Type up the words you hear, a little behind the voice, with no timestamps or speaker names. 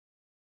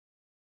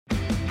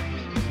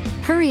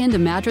Hurry into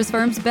Mattress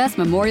Firm's best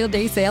Memorial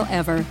Day sale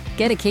ever.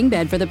 Get a king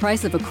bed for the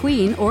price of a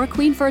queen or a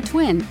queen for a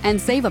twin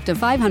and save up to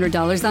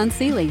 $500 on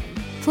Sealy.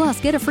 Plus,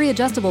 get a free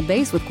adjustable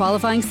base with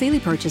qualifying Sealy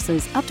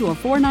purchases up to a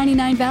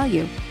 $499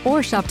 value.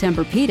 Or shop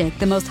Tempur-Pedic,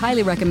 the most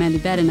highly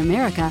recommended bed in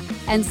America,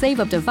 and save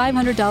up to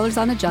 $500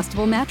 on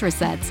adjustable mattress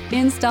sets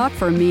in stock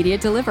for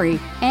immediate delivery.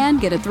 And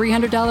get a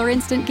 $300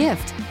 instant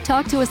gift.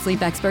 Talk to a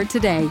sleep expert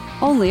today,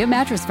 only at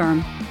Mattress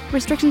Firm.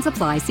 Restrictions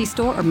apply. See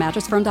store or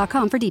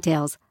mattressfirm.com for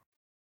details.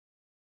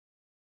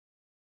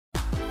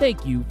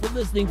 Thank you for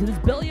listening to this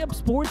Belly Up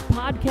Sports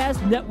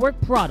Podcast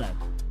Network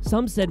product.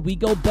 Some said we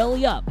go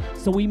belly up,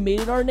 so we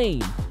made it our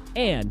name,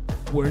 and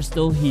we're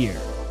still here.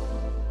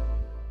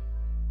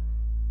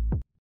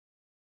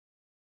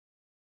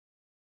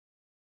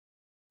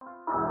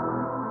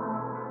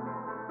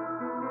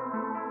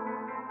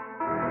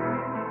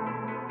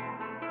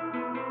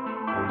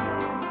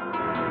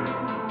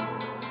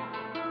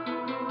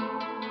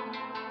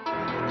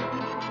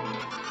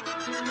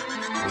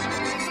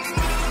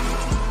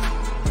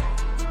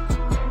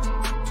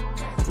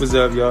 What's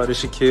up, y'all?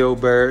 This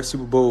Shaquille Barrett,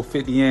 Super Bowl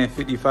 50 and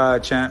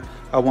 55 champ.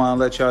 I want to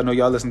let y'all know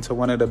y'all listen to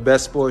one of the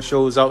best sports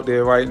shows out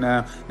there right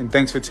now. And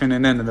thanks for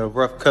tuning in to the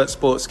Rough Cut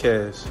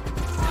Sportscast.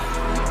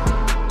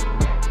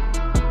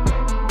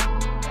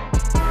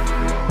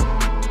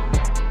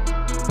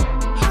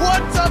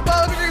 What's up,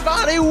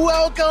 everybody?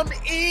 Welcome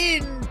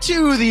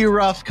into the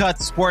Rough Cut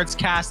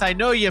Sportscast. I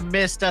know you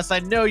missed us. I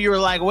know you were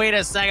like, wait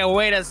a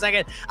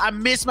second. I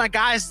miss my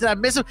guys. Did I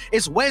miss them?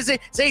 It's Wednesday.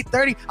 It's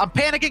 8:30. I'm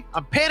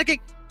panicking.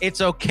 It's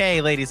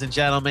okay, ladies and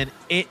gentlemen.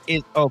 It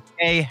is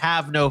okay.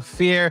 Have no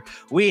fear.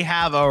 We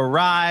have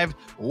arrived.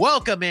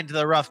 Welcome into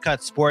the Rough Cut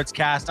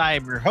Sportscast. I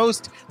am your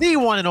host, the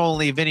one and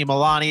only Vinny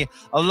Milani,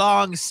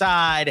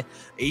 alongside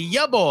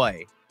ya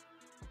boy,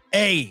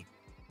 A.J.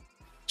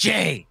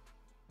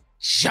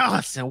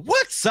 Johnson.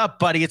 What's up,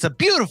 buddy? It's a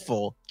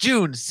beautiful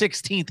June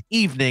 16th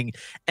evening,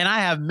 and I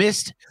have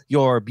missed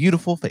your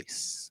beautiful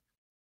face.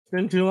 It's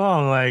been too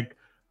long, like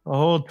a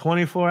whole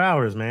 24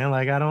 hours, man.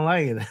 Like, I don't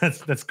like it.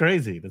 That's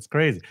crazy.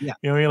 Yeah.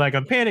 You know, you're like,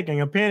 I'm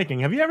panicking.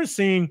 Have you ever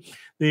seen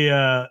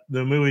the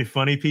movie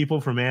Funny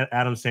People from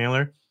Adam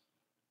Sandler?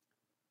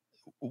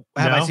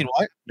 Have I seen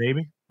what?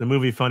 Maybe the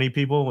movie Funny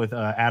People with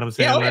Adam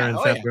Sandler and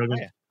Seth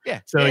Rogen.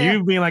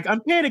 You being like, I'm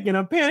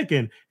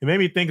panicking. It made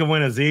me think of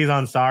when Aziz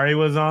Ansari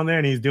was on there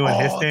and he's doing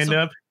his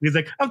stand-up. He's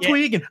like, I'm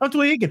tweaking. I'm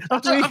tweaking.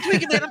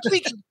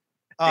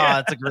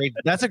 Oh,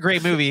 that's a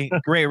great movie.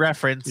 Great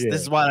reference. Yeah.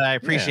 This is what I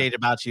appreciate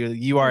about you.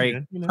 You are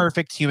a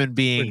perfect human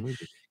being.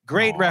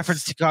 Great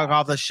reference to kick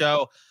off the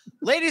show.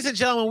 Ladies and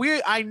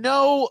gentlemen, I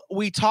know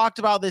we talked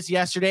about this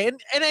yesterday.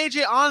 And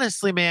AJ,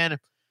 honestly, man,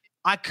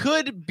 I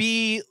could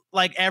be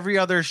like every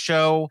other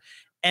show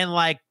and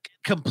like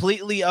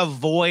completely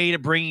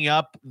avoid bringing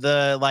up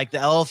the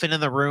elephant in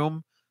the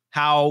room,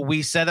 how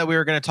we said that we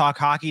were going to talk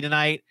hockey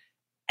tonight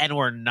and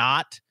we're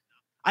not.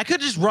 I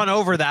could just run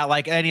over that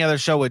like any other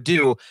show would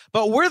do,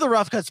 but we're the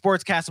Rough Cut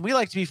Sportscast and we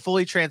like to be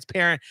fully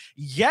transparent.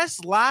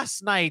 Yes,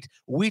 last night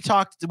we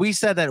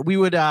said that we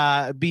would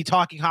be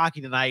talking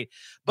hockey tonight,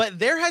 but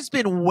there has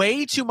been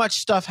way too much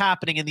stuff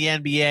happening in the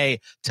NBA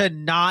to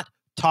not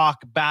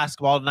talk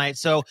basketball tonight.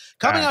 So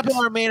coming up in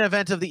our main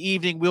event of the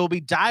evening, we'll be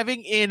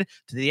diving into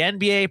the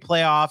NBA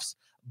playoffs.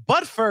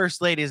 But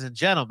first, ladies and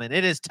gentlemen,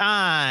 it is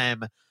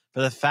time for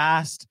the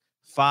Fast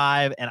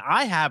Five, and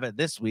I have it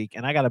this week,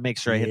 and I got to make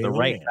sure I hit the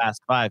right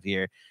Fast Five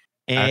here.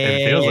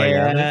 It feels like it.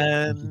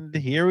 And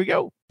here we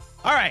go.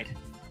 All right.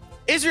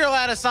 Israel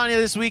Adesanya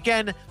this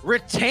weekend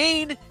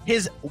retained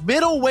his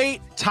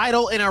middleweight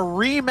title in a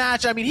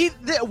rematch. I mean,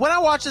 when I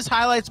watched his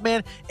highlights,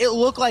 man, it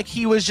looked like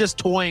he was just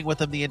toying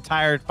with him the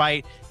entire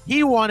fight.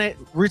 He won it,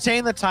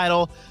 retained the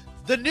title.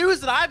 The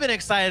news that I've been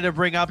excited to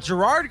bring up,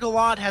 Gerard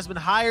Gallant has been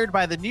hired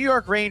by the New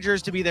York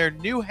Rangers to be their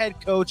new head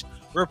coach,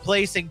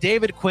 replacing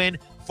David Quinn,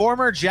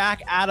 former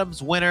Jack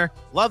Adams winner.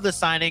 Love the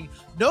signing.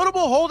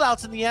 Notable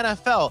holdouts in the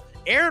NFL: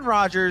 Aaron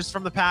Rodgers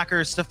from the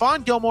Packers,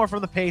 Stephon Gilmore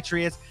from the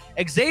Patriots,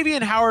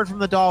 Xavier Howard from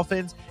the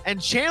Dolphins,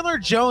 and Chandler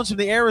Jones from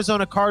the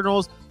Arizona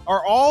Cardinals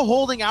are all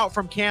holding out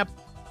from camp.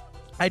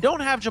 I don't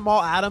have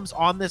Jamal Adams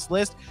on this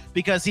list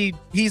because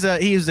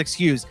he's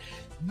excused.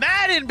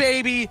 Madden,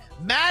 baby.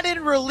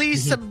 Madden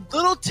released some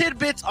little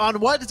tidbits on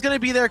what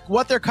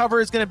their cover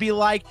is going to be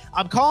like.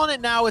 I'm calling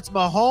it now. It's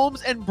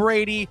Mahomes and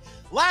Brady.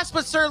 Last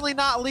but certainly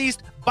not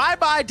least,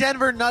 bye-bye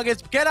Denver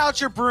Nuggets. Get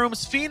out your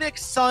brooms.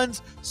 Phoenix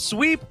Suns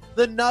sweep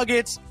the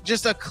Nuggets.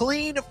 Just a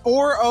clean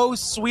 4-0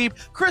 sweep.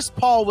 Chris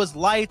Paul was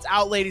lights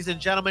out, ladies and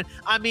gentlemen.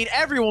 I mean,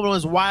 everyone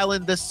was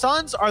wilding. The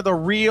Suns are the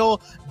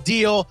real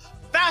deal.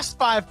 Fast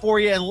Five for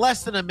you in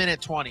less than a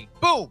minute 20.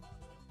 Boom.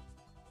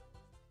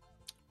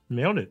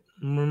 Nailed it.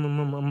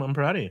 I'm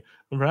proud of you.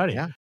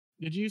 Yeah.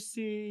 Did you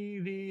see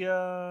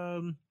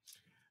the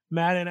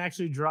Madden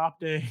actually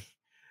dropped a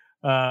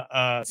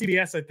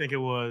CBS, I think it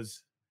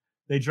was.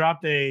 They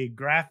dropped a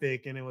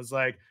graphic and it was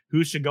like,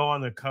 who should go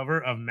on the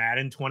cover of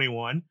Madden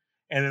 21?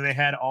 And then they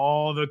had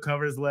all the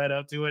covers led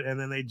up to it, and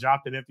then they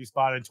dropped an empty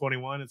spot in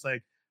 21. It's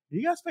like, are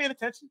you guys paying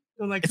attention?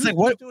 And like, it's like,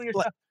 what? Doing your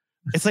stuff?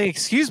 It's like,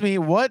 excuse me,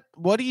 what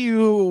are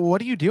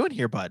you doing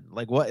here, bud?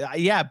 Like, what?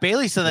 Yeah,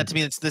 Bailey said that to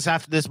me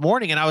this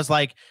morning, and I was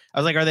like,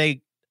 are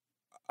they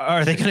going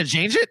to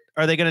change it?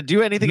 Are they going to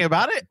do anything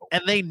about it?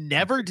 And they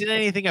never did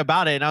anything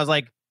about it. And I was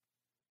like,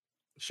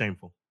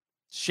 Shameful,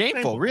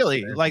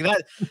 really? Like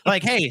that?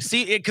 Like, hey,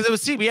 see, because it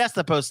was CBS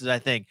that posted, I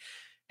think.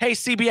 Hey,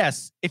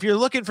 CBS, if you're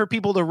looking for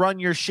people to run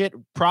your shit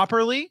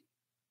properly,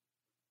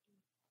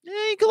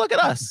 you can look at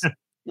us.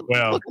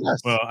 Well,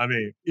 I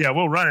mean, yeah,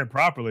 we'll run it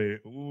properly.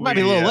 Might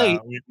be a little late.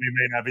 We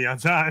may not be on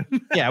time.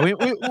 Yeah, we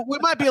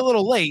might be a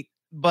little late,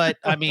 but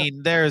I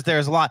mean, there's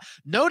a lot.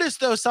 Notice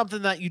though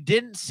something that you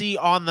didn't see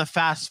on the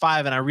Fast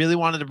Five, and I really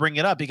wanted to bring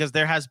it up because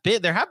there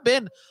have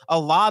been a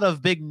lot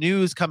of big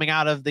news coming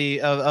out of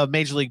of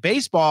Major League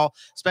Baseball,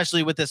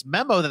 especially with this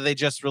memo that they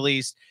just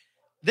released.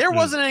 There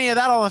wasn't any of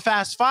that on the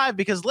Fast Five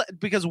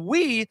because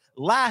we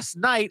last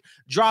night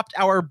dropped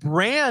our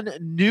brand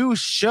new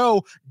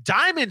show,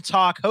 Diamond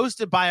Talk,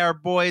 hosted by our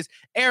boys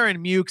Aaron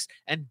Mukes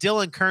and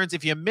Dylan Kearns.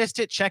 If you missed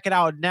it, check it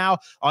out now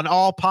on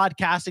all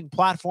podcasting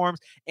platforms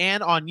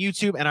and on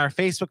YouTube and our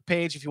Facebook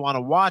page if you want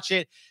to watch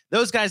it.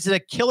 Those guys did a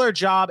killer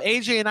job.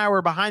 AJ and I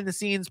were behind the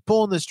scenes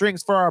pulling the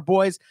strings for our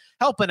boys,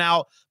 helping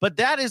out. But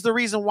that is the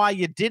reason why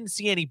you didn't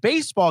see any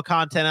baseball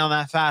content on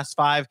that Fast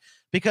Five.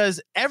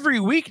 Because every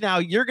week now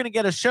you're going to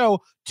get a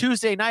show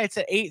Tuesday nights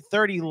at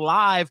 8:30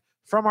 live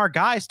from our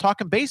guys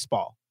talking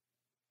baseball.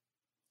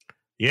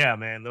 Yeah,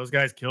 man, those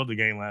guys killed the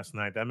game last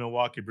night. That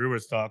Milwaukee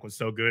Brewers talk was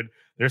so good.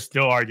 They're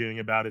still arguing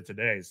about it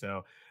today.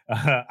 So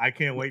I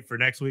can't wait for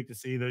next week to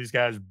see those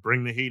guys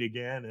bring the heat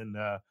again. And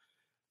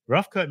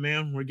Rough Cut,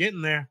 man, we're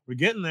getting there.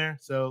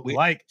 So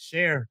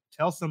share,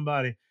 tell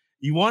somebody.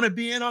 You want to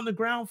be in on the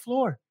ground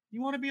floor.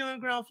 You want to be on the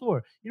ground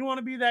floor. You don't want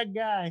to be that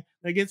guy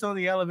that gets on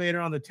the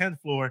elevator on the 10th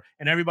floor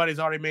and everybody's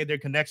already made their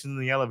connections in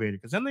the elevator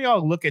because then they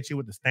all look at you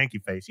with the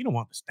stanky face. You don't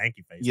want the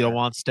stanky face. You don't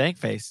want stank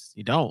face.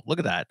 You don't. Look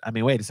at that. I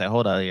mean, wait a second.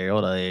 Hold on here.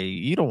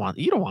 You don't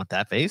want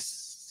that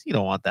face. You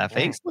don't want that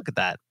face. Look at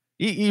that.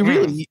 You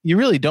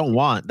really don't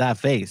want that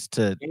face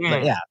to.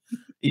 Yeah,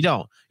 you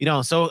don't.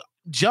 So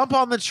jump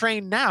on the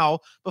train now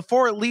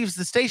before it leaves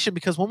the station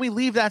because when we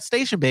leave that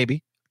station,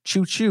 baby,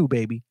 choo choo,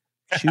 baby,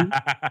 choo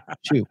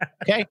choo.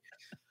 Okay.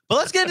 But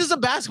let's get into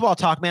some basketball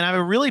talk, man. I've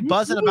been really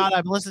buzzing about it.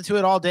 I've been listening to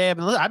it all day.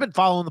 I've been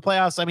following the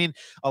playoffs. I mean,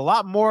 a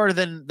lot more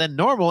than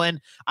normal.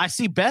 And I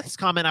see Beth's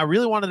comment. I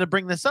really wanted to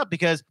bring this up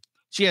because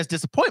she has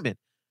disappointment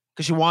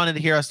because she wanted to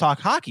hear us talk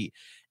hockey.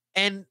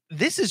 And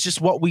this is just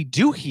what we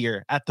do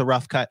here at the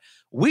Rough Cut.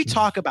 We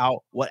talk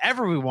about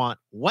whatever we want,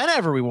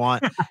 whenever we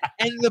want,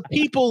 and the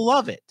people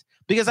love it.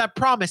 Because I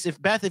promise,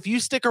 if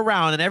you stick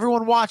around and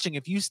everyone watching,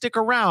 if you stick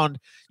around,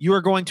 you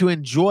are going to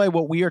enjoy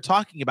what we are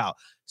talking about.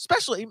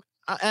 Especially,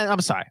 and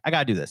I'm sorry, I got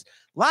to do this.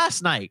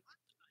 Last night,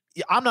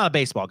 I'm not a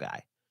baseball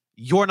guy.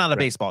 You're not a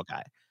baseball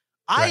guy.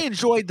 I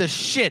enjoyed the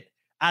shit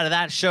out of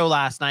that show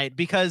last night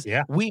because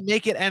we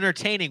make it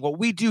entertaining. What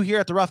we do here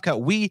at the Rough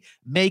Cut, we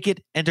make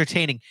it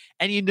entertaining.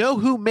 And you know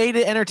who made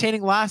it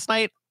entertaining last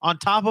night on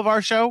top of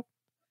our show?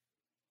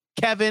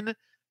 Kevin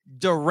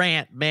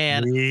Durant,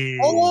 man.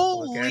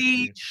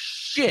 Holy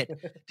shit.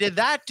 Did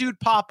that dude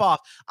pop off?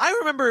 I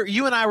remember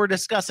you and I were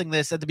discussing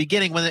this at the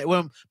beginning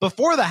when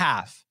before the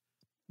half.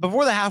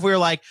 Before the half, we were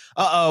like,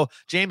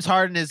 James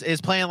Harden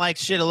is playing like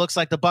shit. It looks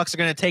like the Bucks are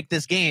going to take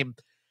this game.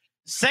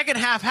 Second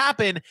half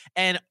happened,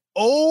 and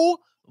oh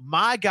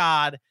my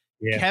God,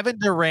 Kevin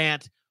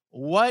Durant,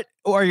 what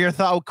are your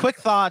quick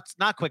thoughts?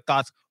 Not quick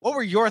thoughts. What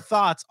were your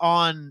thoughts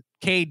on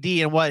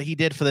KD and what he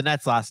did for the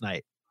Nets last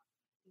night?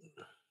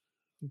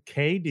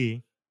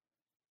 KD,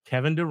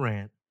 Kevin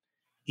Durant,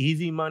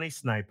 easy money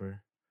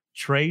sniper,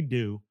 Trey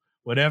Dew,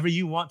 whatever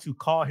you want to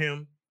call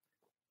him,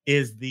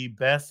 is the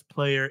best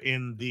player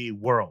in the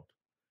world.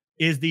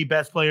 It's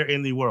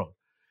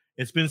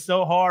been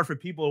so hard for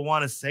people to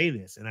want to say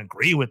this and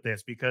agree with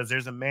this because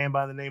there's a man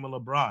by the name of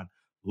LeBron.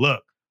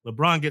 Look,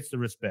 LeBron gets the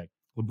respect.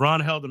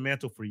 LeBron held the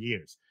mantle for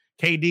years.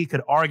 KD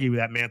could argue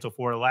that mantle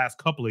for the last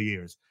couple of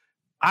years.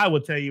 I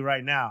will tell you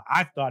right now,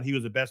 I thought he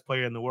was the best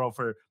player in the world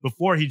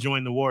before he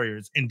joined the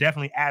Warriors and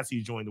definitely as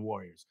he joined the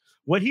Warriors.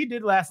 What he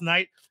did last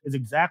night is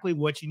exactly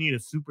what you need a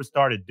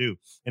superstar to do.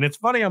 And it's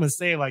funny I'm going to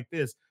say it like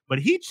this, but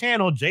he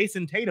channeled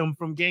Jason Tatum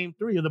from Game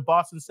 3 of the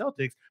Boston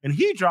Celtics, and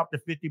he dropped a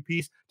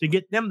 50-piece to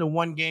get them to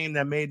one game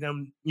that made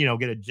them,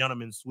 get a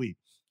gentleman's sweep.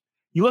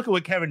 You look at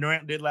what Kevin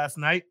Durant did last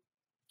night,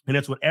 and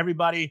it's what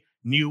everybody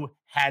knew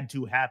had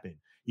to happen.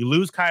 You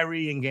lose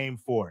Kyrie in Game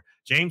 4.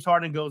 James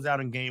Harden goes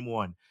out in Game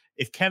 1.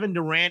 If Kevin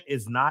Durant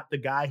is not the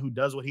guy who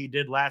does what he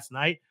did last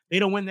night, they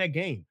don't win that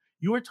game.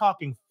 You were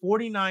talking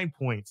 49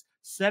 points,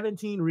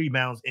 17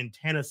 rebounds, and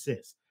 10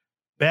 assists.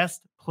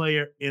 Best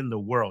player in the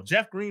world.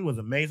 Jeff Green was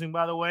amazing,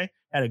 by the way.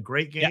 Had a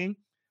great game,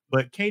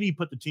 but KD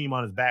put the team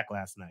on his back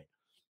last night,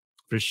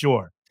 for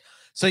sure.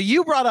 So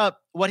you brought up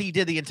what he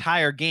did the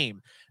entire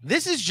game.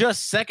 This is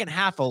just second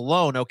half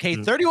alone, okay?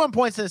 31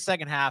 points in the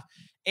second half.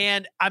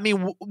 And, I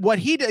mean, what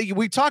he did,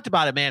 we talked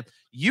about it, man.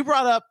 You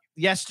brought up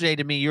yesterday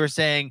to me, you were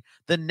saying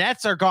the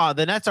Nets are gone.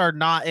 The Nets are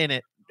not in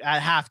it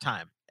at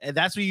halftime. And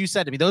that's what you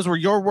said to me. Those were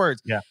your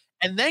words. Yeah.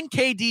 And then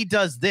KD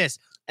does this.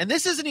 And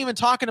this isn't even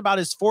talking about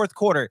his fourth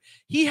quarter.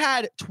 He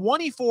had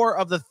 24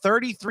 of the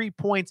 33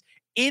 points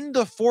in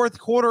the fourth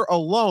quarter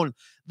alone.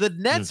 The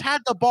Nets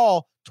had the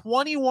ball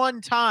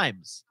 21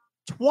 times.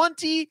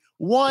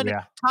 21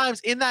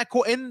 times in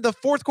the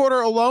fourth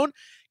quarter alone.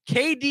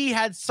 KD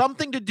had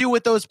something to do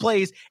with those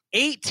plays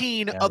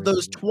 18 of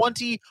those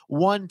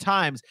 21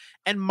 times.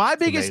 And my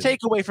biggest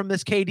takeaway from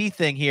this KD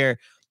thing here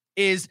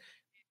is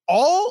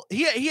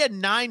he had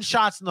 9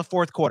 shots in the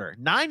fourth quarter.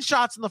 9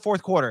 shots in the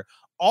fourth quarter.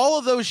 All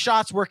of those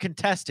shots were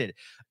contested.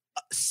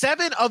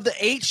 7 of the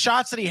 8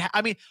 shots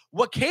that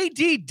what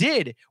KD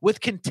did with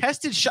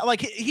contested shot,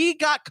 like he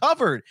got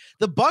covered.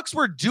 The Bucks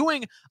were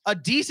doing a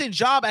decent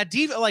job at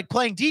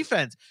playing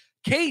defense.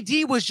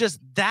 KD was just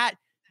that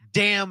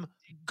damn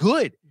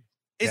good.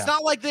 It's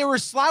not like they were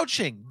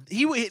slouching.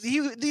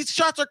 These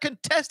shots are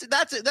contested.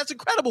 That's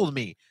incredible to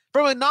me.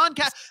 From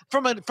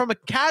a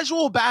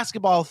casual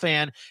basketball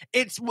fan,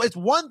 it's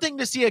one thing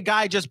to see a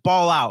guy just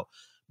ball out.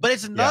 But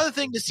it's another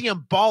thing to see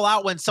him ball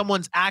out when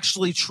someone's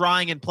actually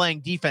trying and playing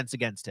defense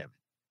against him.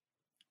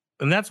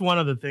 And that's one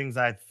of the things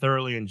I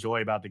thoroughly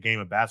enjoy about the game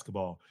of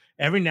basketball.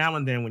 Every now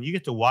and then when you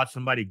get to watch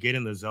somebody get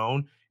in the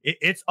zone,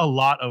 it's a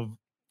lot of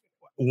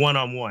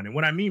one-on-one. And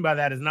what I mean by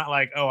that is not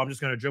like, oh, I'm just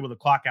going to dribble the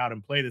clock out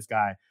and play this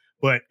guy.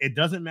 But it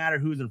doesn't matter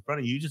who's in front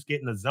of you. You just get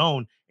in the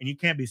zone and you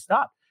can't be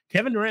stopped.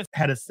 Kevin Durant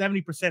had a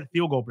 70%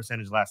 field goal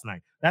percentage last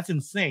night. That's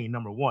insane,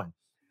 number one.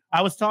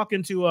 I was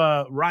talking to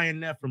Ryan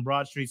Neff from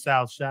Broad Street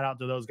South. Shout out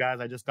to those guys.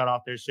 I just got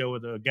off their show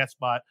with a guest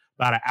spot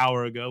about an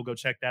hour ago. Go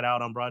check that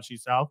out on Broad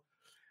Street South.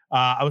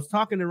 I was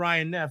talking to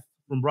Ryan Neff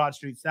from Broad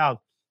Street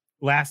South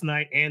last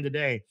night and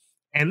today.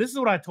 And this is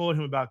what I told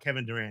him about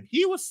Kevin Durant.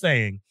 He was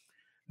saying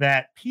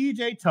that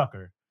PJ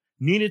Tucker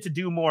needed to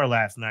do more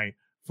last night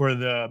for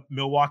the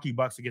Milwaukee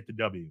Bucks to get the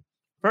W.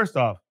 First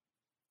off,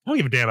 I don't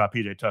give a damn about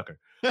PJ Tucker.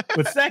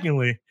 But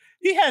secondly,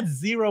 he had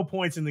 0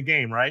 points in the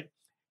game, right?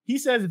 He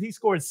says if he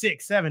scored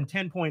 6, 7,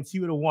 10 points, he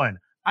would have won.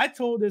 I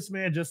told this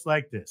man just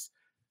like this.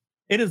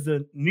 It is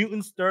the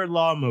Newton's third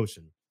law of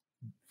motion.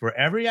 For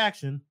every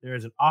action, there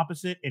is an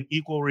opposite and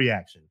equal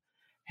reaction.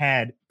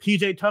 Had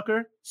PJ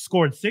Tucker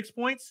scored 6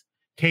 points,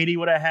 KD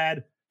would have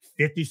had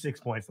 56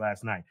 points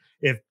last night.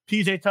 If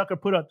PJ Tucker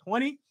put up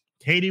 20,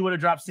 KD would have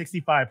dropped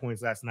 65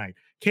 points last night.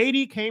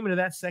 KD came into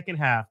that second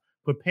half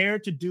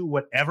prepared to do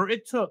whatever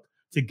it took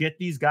to get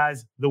these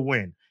guys the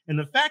win. And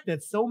the fact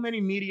that so many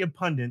media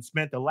pundits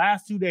spent the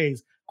last 2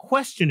 days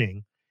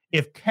questioning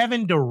if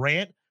Kevin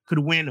Durant could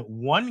win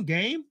one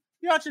game,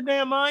 you out your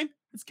damn mind?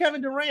 It's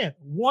Kevin Durant.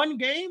 One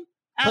game?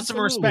 Absolutely. Put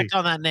some respect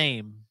on that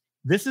name.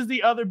 This is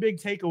the other big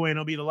takeaway, and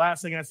it'll be the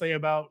last thing I say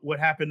about what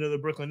happened to the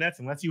Brooklyn Nets,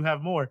 unless you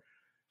have more.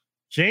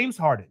 James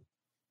Harden.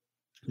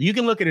 You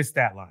can look at his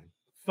stat line.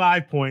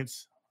 5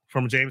 points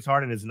from James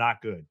Harden is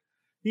not good.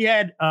 He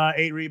had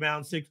 6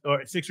 rebounds,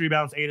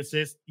 8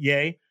 assists.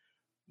 Yay.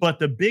 But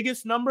the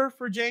biggest number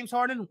for James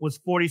Harden was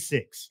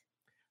 46.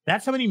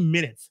 That's how many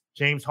minutes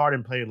James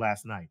Harden played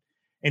last night.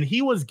 And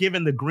he was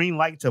given the green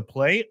light to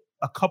play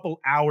a couple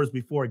hours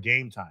before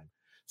game time.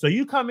 So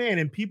you come in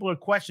and people are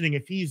questioning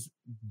if he's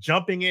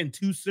jumping in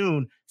too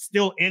soon,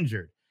 still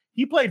injured.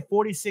 He played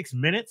 46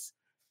 minutes.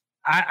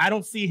 I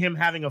don't see him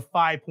having a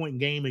 5-point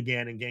game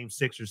again in game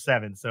 6 or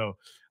 7. So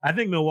I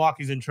think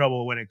Milwaukee's in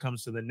trouble when it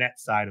comes to the net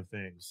side of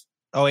things.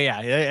 Oh, yeah.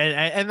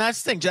 And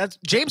that's the thing.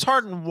 James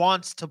Harden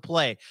wants to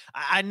play.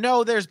 I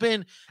know there's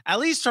been, at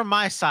least from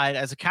my side,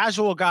 as a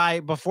casual guy,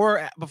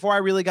 before I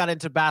really got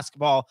into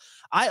basketball,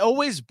 I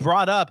always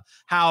brought up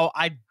how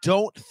I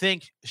don't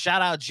think,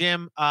 shout out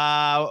Jim,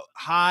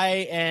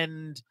 High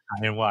and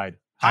Wide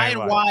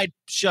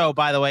show,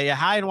 by the way. Yeah,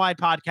 High and Wide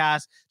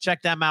podcast.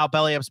 Check them out,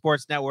 Belly Up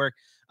Sports Network.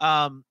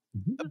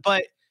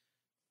 But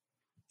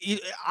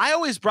I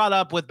always brought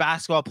up with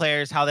basketball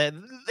players how they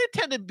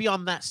tend to be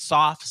on that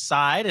soft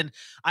side. And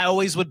I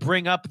always would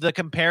bring up the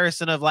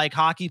comparison of like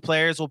hockey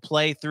players will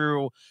play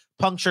through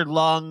punctured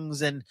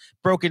lungs and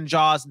broken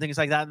jaws and things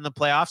like that in the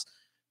playoffs.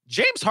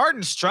 James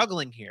Harden's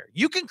struggling here.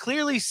 You can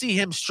clearly see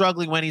him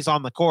struggling when he's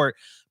on the court,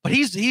 but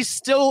he's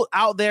still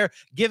out there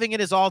giving it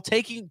his all.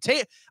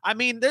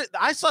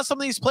 I saw some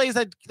of these plays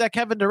that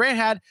Kevin Durant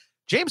had.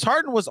 James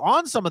Harden was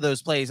on some of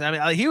those plays. I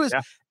mean, he was.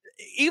 Yeah.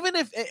 Even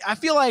if I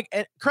feel like,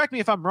 correct me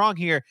if I'm wrong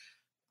here,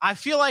 I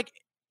feel like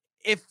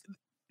if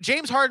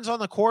James Harden's on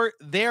the court,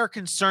 they're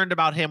concerned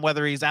about him,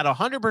 whether he's at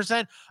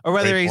 100% or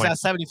whether he's at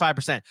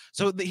 75%.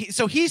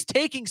 So he's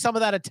taking some of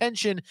that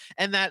attention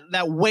and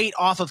that weight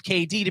off of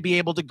KD to be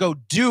able to go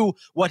do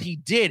what he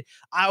did.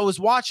 I was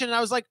watching and I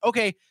was like,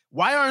 okay,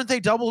 why aren't they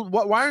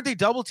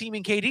double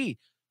teaming KD?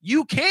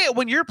 You can't.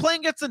 When you're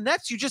playing against the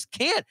Nets, you just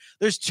can't.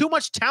 There's too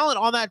much talent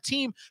on that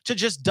team to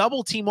just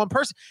double team one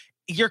person.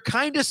 You're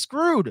kind of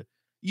screwed.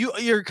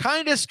 You're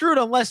kind of screwed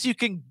unless you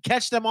can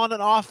catch them on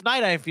an off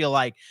night, I feel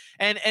like.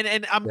 And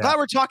I'm glad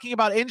we're talking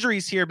about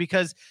injuries here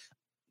because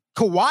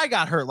Kawhi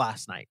got hurt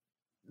last night.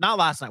 Not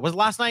last night. Was it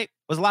last night?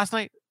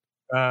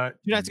 2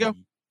 nights ago?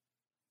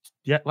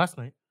 Yeah, last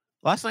night.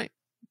 Last night.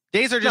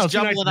 Days are just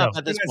jumbling up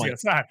at this point.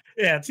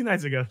 Yeah, 2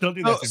 nights ago. Don't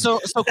do that. So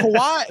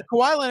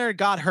Kawhi Leonard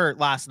got hurt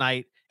last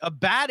night. a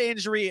bad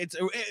injury.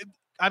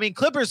 I mean,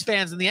 Clippers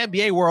fans in the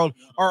NBA world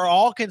are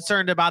all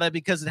concerned about it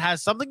because it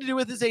has something to do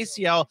with his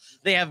ACL.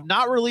 They have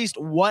not released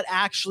what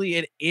actually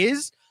it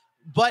is,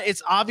 but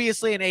it's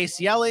obviously an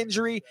ACL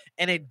injury,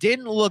 and it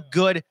didn't look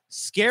good.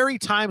 Scary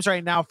times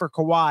right now for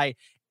Kawhi,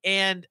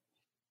 and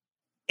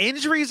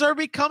injuries are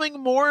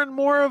becoming more and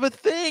more of a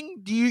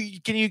thing.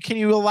 Can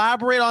you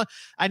elaborate on?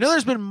 I know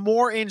there's been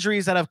more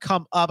injuries that have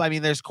come up. I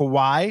mean, there's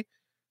Kawhi,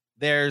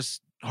 there's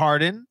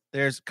Harden,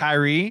 there's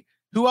Kyrie.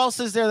 Who else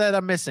is there that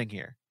I'm missing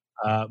here?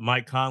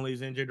 Mike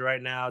Conley's injured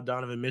right now.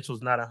 Donovan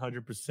Mitchell's not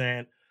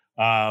 100%.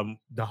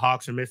 The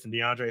Hawks are missing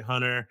DeAndre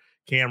Hunter,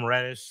 Cam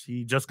Reddish.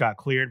 He just got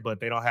cleared, but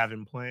they don't have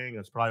him playing.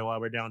 That's probably why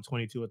we're down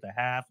 22 at the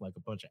half, like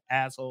a bunch of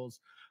assholes.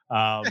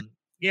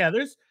 Yeah,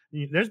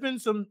 there's been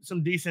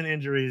some decent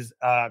injuries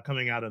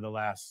coming out of the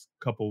last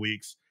couple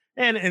weeks,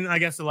 and I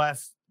guess the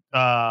last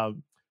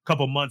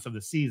couple months of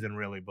the season,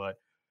 really. But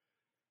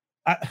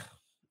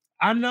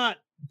I'm not.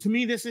 To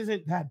me, this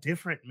isn't that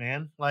different,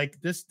 man. Like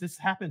this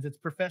happens. It's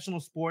professional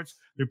sports.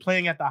 They're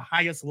playing at the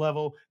highest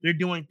level. They're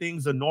doing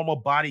things a normal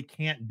body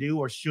can't do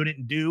or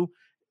shouldn't do.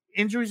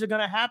 Injuries are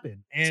going to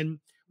happen. And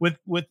with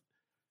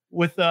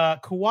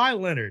Kawhi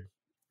Leonard,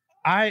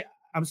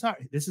 I'm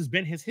sorry. This has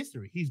been his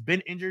history. He's been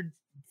injured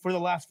for the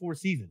last 4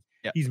 seasons.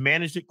 Yep. He's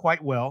managed it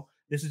quite well.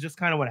 This is just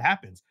kind of what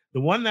happens.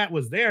 The one that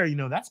was there,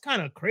 that's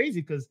kind of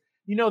crazy because,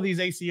 these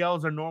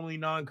ACLs are normally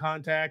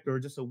non-contact or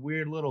just a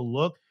weird little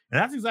look. And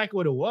that's exactly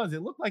what it was.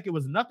 It looked like it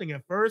was nothing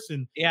at first,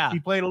 and he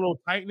played a little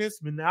tightness,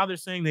 but now they're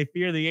saying they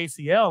fear the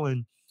ACL.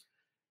 And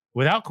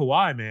without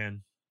Kawhi,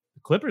 man,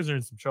 the Clippers are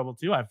in some trouble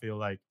too, I feel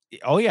like.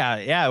 Oh,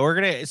 yeah.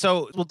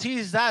 We'll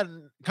tease that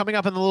coming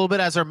up in a little bit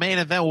as our main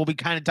event. We'll be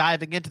kind of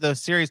diving into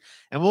those series,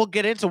 and we'll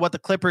get into what the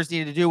Clippers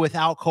need to do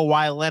without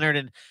Kawhi Leonard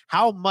and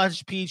how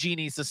much PG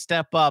needs to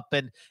step up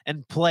and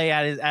play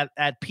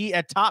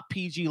at top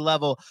PG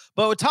level.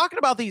 But we're talking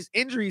about these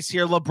injuries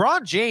here.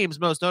 LeBron James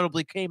most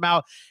notably came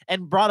out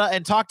and brought up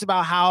and talked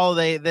about how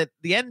that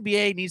the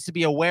NBA needs to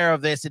be aware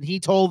of this, and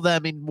he told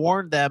them and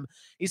warned them.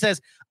 He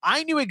says,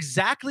 I knew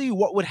exactly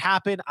what would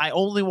happen. I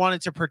only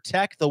wanted to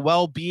protect the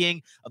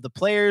well-being of the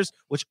players,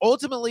 which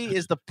ultimately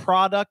is the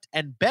product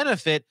and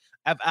benefit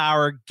of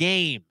our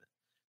game.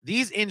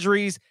 These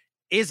injuries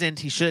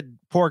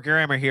poor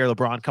grammar here,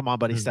 LeBron. Come on,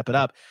 buddy, step it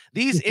up.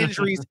 These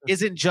injuries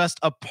isn't just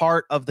a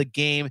part of the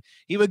game.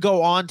 He would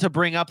go on to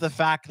bring up the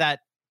fact that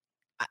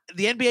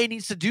the NBA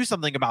needs to do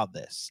something about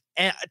this.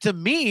 And to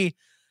me,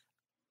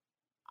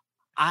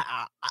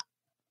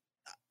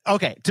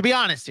 okay, to be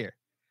honest here,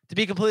 to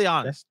be completely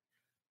honest,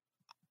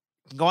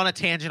 I can go on a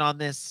tangent on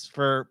this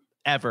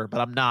forever,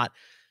 but I'm not.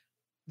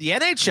 The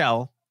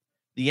NHL,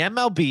 the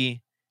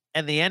MLB,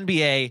 and the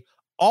NBA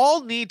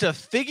all need to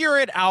figure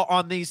it out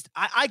on these.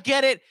 I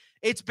get it.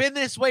 It's been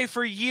this way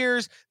for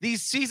years.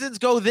 These seasons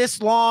go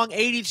this long,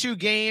 82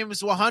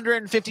 games,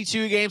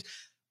 152 games.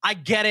 I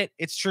get it.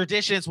 It's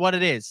tradition. It's what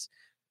it is.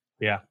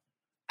 Yeah.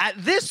 At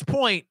this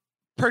point,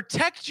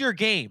 protect your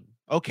game,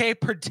 okay?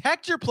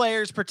 Protect your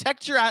players.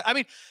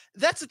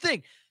 That's the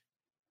thing.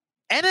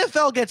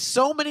 NFL gets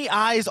so many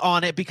eyes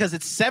on it because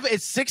it's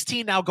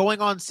 16 now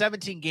going on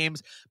 17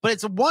 games, but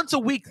it's a once a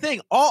week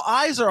thing. All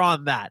eyes are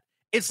on that.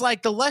 It's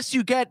like the less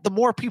you get, the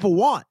more people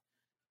want.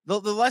 The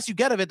less you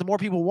get of it, the more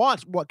people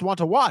want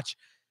to watch.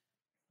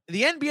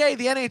 The NBA,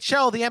 the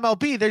NHL, the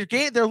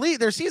MLB,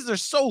 their seasons are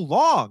so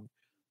long.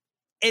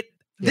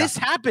 This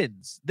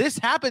happens.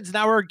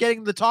 Now we're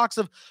getting the talks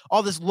of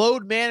all this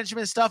load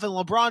management stuff and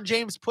LeBron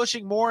James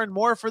pushing more and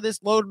more for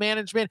this load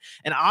management.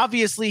 And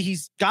obviously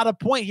he's got a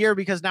point here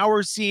because now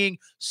we're seeing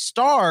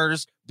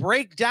stars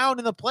break down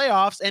in the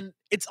playoffs, and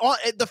it's all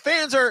the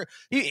fans are.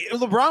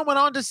 LeBron went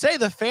on to say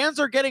the fans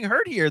are getting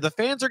hurt here. The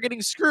fans are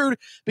getting screwed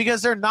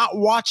because they're not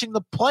watching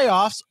the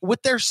playoffs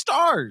with their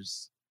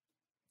stars.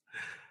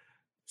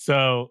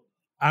 So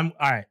I'm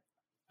all right.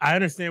 I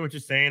understand what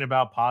you're saying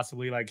about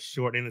possibly like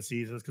shortening the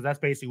seasons because that's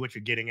basically what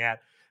you're getting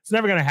at. It's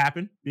never going to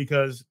happen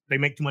because they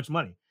make too much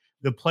money.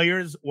 The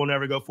players will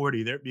never go for it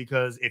either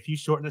because if you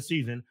shorten the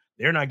season,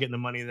 they're not getting the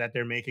money that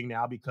they're making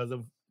now because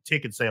of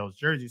ticket sales,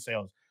 jersey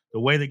sales,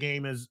 the way the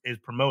game is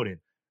promoted.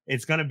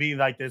 It's going to be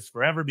like this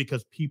forever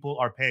because people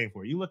are paying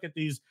for it. You look at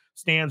these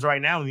stands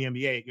right now in the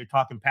NBA, you're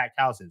talking packed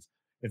houses.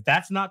 If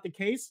that's not the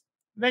case,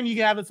 then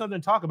you have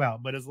something to talk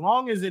about. But as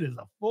long as it is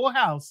a full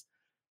house,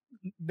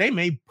 they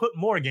may put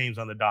more games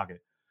on the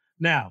docket.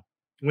 Now,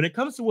 when it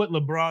comes to what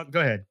LeBron, go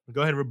ahead,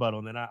 rebuttal,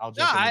 and then I'll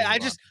jump. No,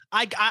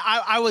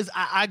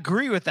 I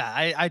agree with that.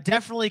 I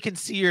definitely can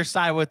see your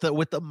side with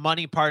the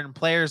money part, and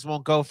players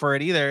won't go for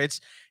it either.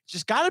 It's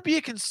just got to be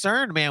a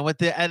concern, man.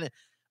 And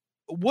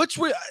which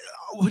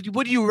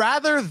would you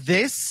rather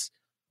this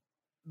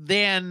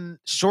than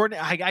short?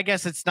 I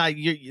guess it's not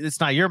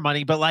your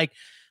money, but like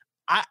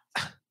I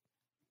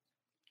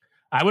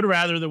would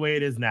rather the way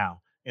it is now.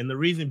 And the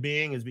reason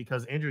being is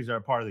because injuries are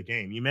a part of the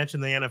game. You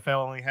mentioned the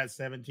NFL only has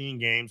 17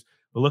 games,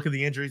 but look at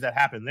the injuries that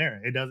happen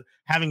there.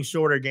 Having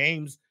shorter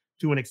games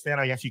to an extent,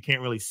 I guess you can't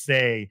really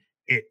say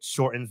it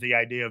shortens the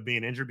idea of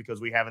being injured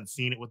because we haven't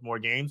seen it with more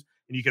games.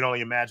 And you can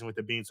only imagine with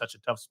it being such a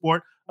tough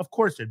sport, of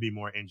course there'd be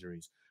more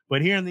injuries.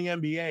 But here in the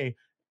NBA,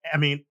 I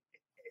mean,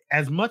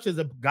 as much as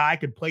a guy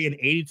could play an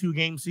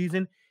 82-game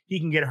season, he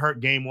can get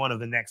hurt game one of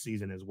the next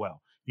season as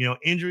well. You know,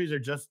 injuries are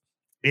just,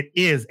 it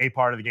is a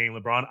part of the game,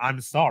 LeBron. I'm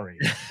sorry.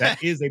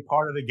 That is a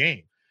part of the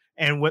game.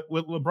 And what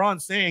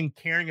LeBron's saying,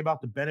 caring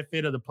about the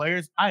benefit of the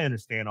players, I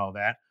understand all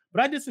that.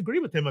 But I disagree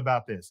with him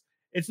about this.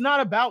 It's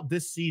not about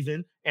this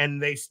season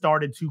and they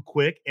started too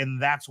quick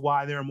and that's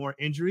why there are more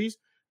injuries.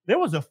 There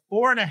was a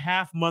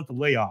 4.5-month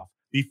layoff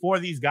before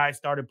these guys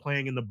started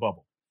playing in the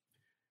bubble.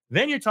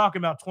 Then you're talking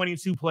about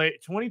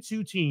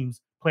 22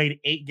 teams played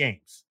 8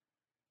 games.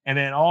 And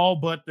then all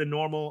but the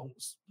normal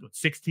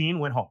 16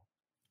 went home,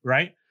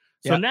 right?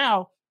 So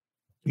now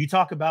you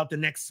talk about the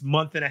next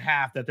month and a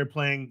half that they're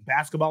playing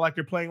basketball like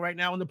they're playing right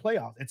now in the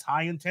playoffs. It's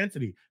high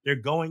intensity. They're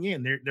going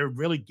in. They're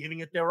really giving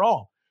it their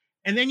all.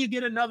 And then you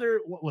get another,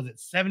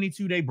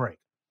 72-day break.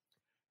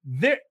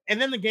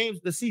 And then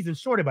the season's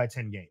shorted by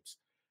 10 games.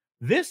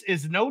 This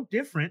is no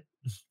different.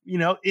 You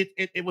know,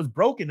 it was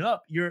broken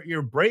up.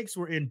 Your breaks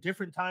were in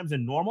different times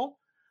than normal,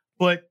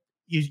 but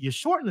you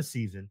shorten the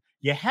season.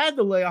 You had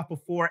the layoff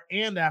before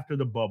and after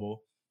the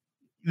bubble.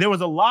 There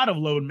was a lot of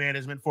load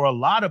management for a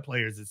lot of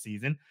players this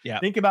season. Yeah.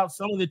 Think about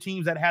some of the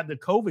teams that had the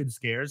COVID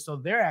scares. So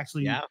they're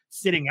actually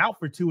sitting out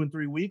for 2 and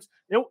 3 weeks.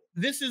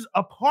 This is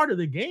a part of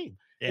the game.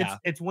 Yeah.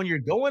 It's when you're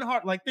going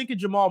hard. Like think of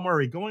Jamal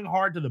Murray going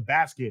hard to the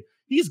basket.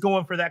 He's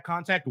going for that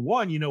contact.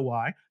 One, you know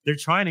why? They're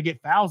trying to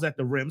get fouls at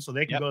the rim so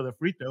they can go to the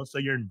free throw. So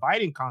you're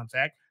inviting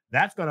contact.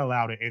 That's going to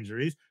allow the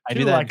injuries.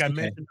 Two, like I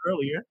mentioned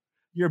earlier,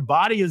 your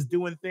body is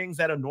doing things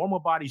that a normal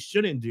body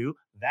shouldn't do.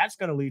 That's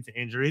going to lead to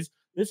injuries.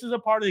 This is a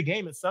part of the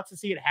game. It sucks to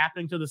see it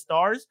happening to the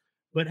stars,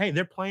 but hey,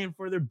 they're playing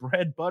for their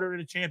bread, butter,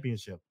 and a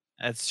championship.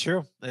 That's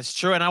true. That's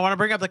true. And I want to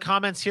bring up the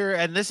comments here.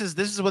 And this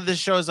is what this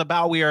show is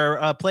about. We are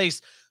a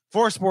place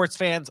for sports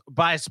fans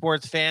by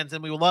sports fans,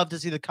 and we would love to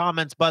see the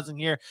comments buzzing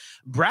here.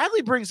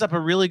 Bradley brings up a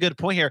really good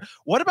point here.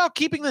 What about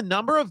keeping the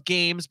number of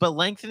games but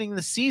lengthening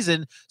the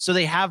season so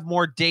they have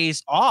more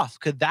days off?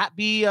 Could that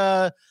be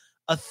a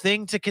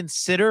thing to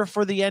consider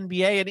for the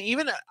NBA? And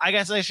even, I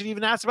guess I should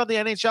even ask about the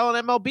NHL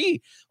and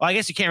MLB. Well, I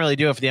guess you can't really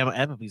do it for the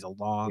MLB's a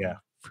long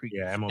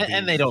MLB,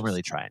 and they don't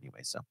really try anyway.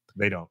 So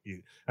they don't.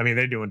 I mean,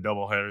 they're doing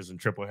double headers and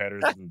triple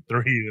headers and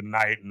 3 a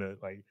night, and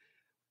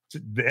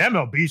the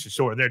MLB should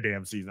shorten their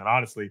damn season.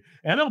 Honestly,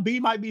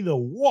 MLB might be the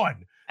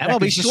one.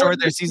 MLB should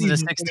shorten their season to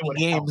 16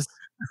 games.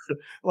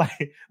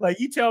 like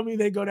you tell me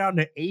they go down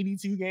to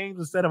 82 games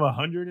instead of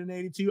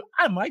 182.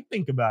 I might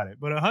think about it,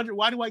 but 100.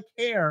 Why do I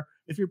care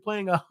if you're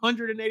playing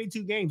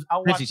 182 games?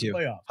 I'll watch the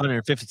playoffs.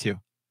 152.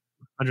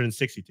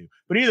 162.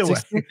 But either way,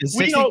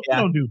 we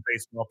don't do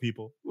baseball,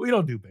 people. We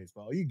don't do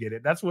baseball. You get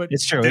it. That's what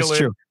it's true. It's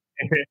true.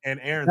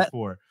 And Aaron's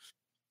for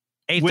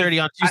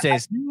 8:30 on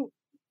Tuesdays.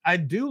 I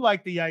do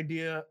like the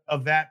idea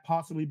of that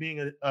possibly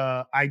being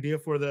a idea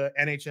for the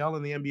NHL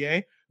and the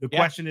NBA. The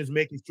question is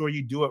making sure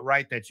you do it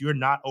right, that you're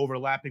not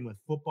overlapping with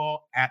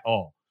football at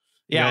all.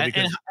 Yeah,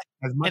 because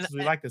as much as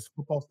we like this,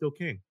 football's still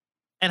king.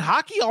 And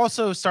hockey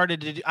also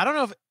started to do, I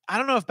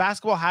don't know if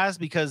basketball has,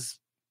 because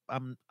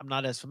I'm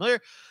not as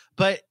familiar,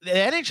 but the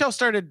NHL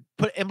started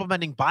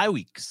implementing bye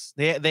weeks.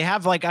 They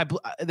have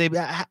they've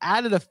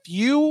added a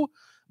few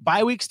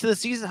bye weeks to the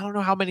season. I don't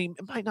know how many.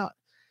 It might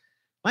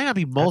not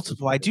be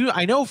multiple.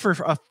 I know for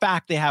a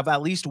fact they have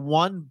at least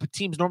one.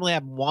 Teams normally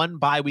have one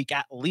bye week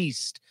at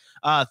least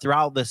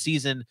throughout the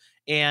season,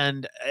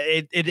 and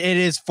it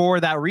is for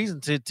that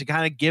reason to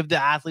kind of give the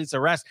athletes a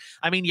rest.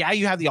 I mean, yeah,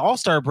 you have the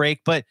All-Star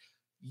break, but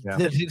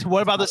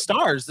what about the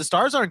Stars? The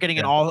Stars aren't getting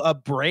a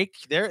break.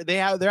 They're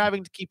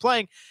having to keep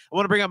playing. I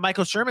want to bring up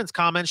Michael Sherman's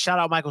comments. Shout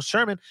out Michael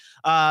Sherman.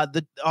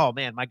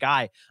 My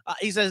guy.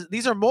 He says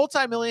these are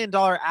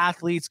multi-million-dollar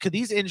athletes. Could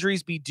these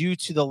injuries be due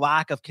to the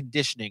lack of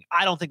conditioning?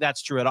 I don't think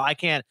that's true at all.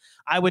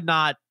 I would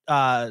not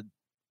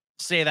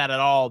say that at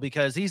all,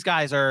 because these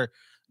guys are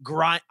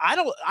a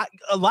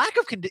lack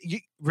of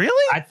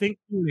really? I think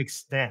to an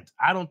extent.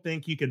 I don't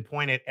think you can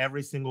point at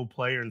every single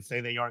player and say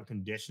they aren't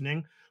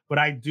conditioning. But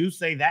I do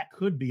say that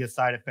could be a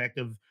side effect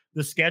of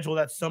the schedule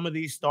that some of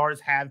these stars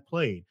have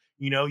played.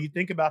 You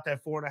think about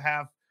that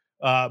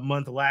 4.5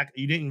 month lack.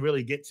 You didn't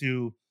really get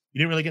to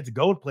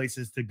go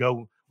places to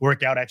go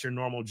work out at your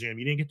normal gym.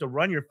 You didn't get to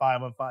run your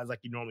 5-on-5s like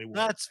you normally would.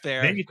 That's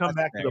fair. Then you come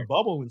back to the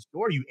bubble and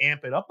score. You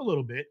amp it up a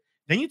little bit.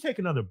 Then you take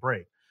another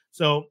break.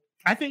 So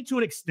I think to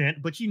an extent,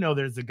 but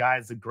there's the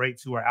guys, the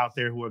greats who are out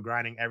there who are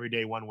grinding every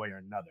day one way or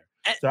another.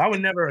 So I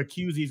would never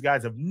accuse these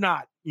guys of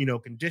not,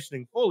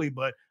 conditioning fully,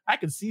 but I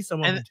can see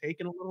some of them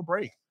taking a little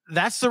break.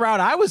 That's the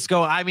route I was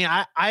going. I mean,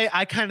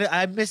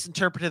 I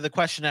misinterpreted the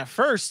question at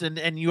first,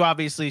 and you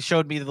obviously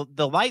showed me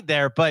the light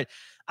there. But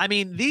I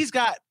mean,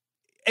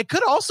 it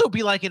could also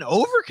be like an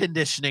over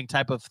conditioning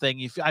type of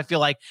thing. I feel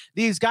like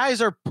these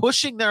guys are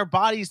pushing their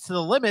bodies to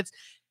the limits.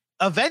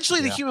 Eventually,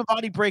 the human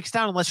body breaks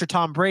down unless you're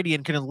Tom Brady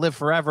and can live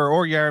forever,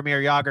 or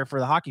Jaromir Jagr for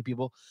the hockey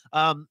people.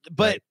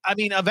 But I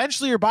mean,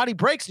 eventually your body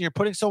breaks and you're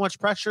putting so much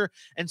pressure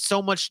and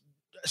so much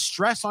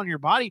stress on your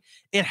body.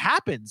 It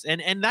happens.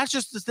 And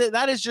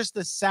that is just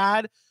the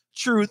sad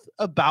truth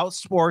about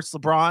sports.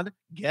 LeBron,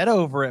 get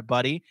over it,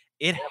 buddy.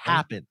 It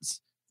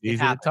happens. Easy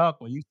to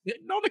talk when you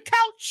sitting on the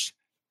couch.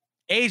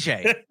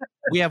 AJ,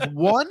 we have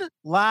one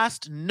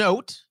last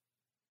note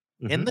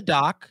in the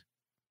doc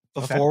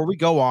before we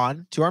go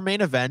on to our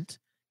main event.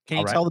 Can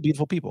you tell the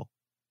beautiful people?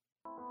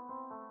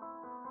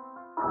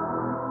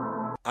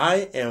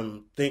 I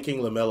am thinking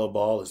LaMelo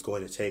Ball is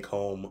going to take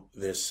home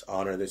this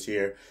honor this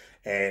year.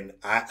 And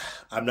I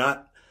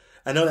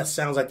know that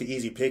sounds like the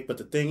easy pick, but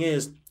the thing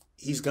is,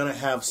 he's going to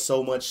have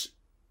so much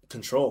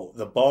control.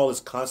 The ball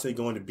is constantly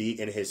going to be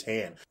in his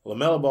hand.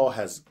 LaMelo Ball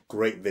has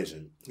great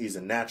vision. He's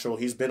a natural.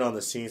 He's been on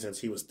the scene since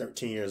he was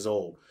 13 years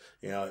old.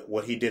 You know,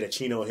 what he did at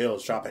Chino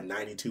Hills, dropping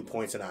 92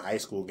 points in a high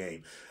school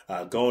game,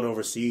 going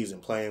overseas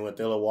and playing with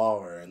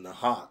Illawarra and the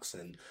Hawks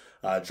and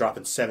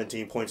dropping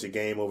 17 points a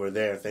game over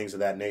there, things of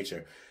that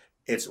nature.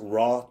 It's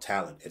raw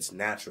talent. It's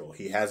natural.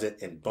 He has it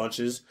in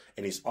bunches,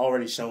 and he's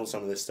already shown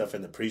some of this stuff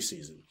in the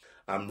preseason.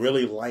 I'm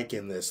really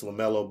liking this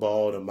LaMelo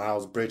Ball to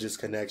Miles Bridges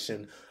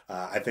connection.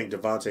 I think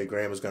Devontae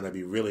Graham is going to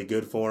be really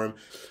good for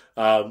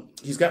him.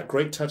 He's got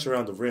great touch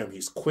around the rim.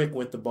 He's quick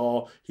with the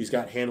ball. He's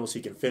got handles.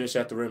 He can finish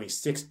at the rim.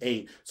 He's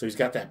 6'8", so he's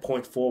got that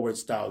point forward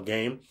style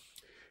game.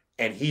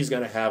 And he's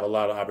going to have a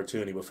lot of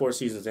opportunity. Before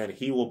season's end,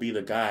 he will be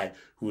the guy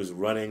who is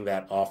running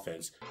that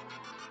offense.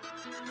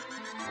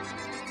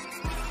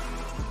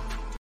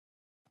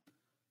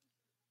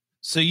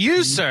 So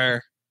you,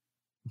 sir.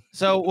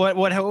 So what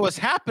was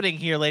happening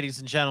here, ladies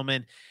and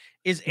gentlemen,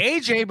 is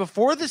AJ,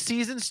 before the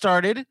season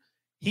started,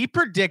 he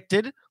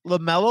predicted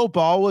LaMelo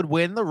Ball would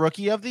win the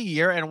Rookie of the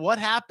Year. And what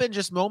happened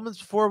just moments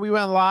before we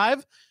went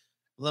live?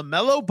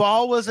 LaMelo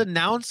Ball was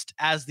announced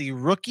as the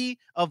Rookie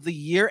of the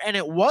Year, and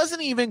it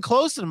wasn't even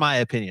close, in my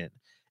opinion.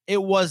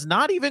 It was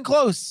not even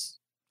close.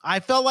 I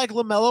felt like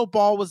LaMelo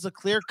Ball was the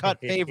clear-cut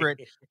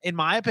favorite, in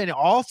my opinion.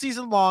 All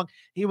season long,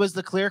 he was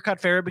the clear-cut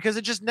favorite because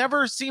it just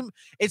never seemed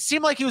 – it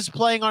seemed like he was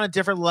playing on a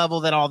different level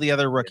than all the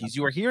other rookies.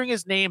 You were hearing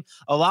his name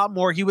a lot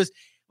more. He was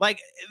 – like,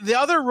 the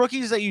other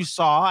rookies that you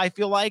saw, I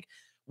feel like,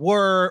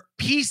 were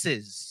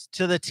pieces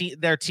to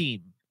their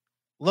team.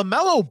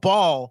 LaMelo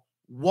Ball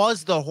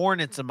was the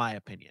Hornets, in my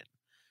opinion.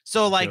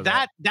 So like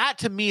that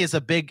to me is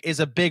a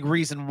big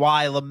reason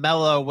why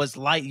LaMelo was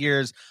light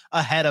years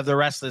ahead of the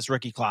rest of this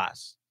rookie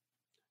class.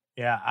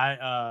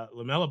 Yeah,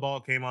 LaMelo Ball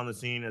came on the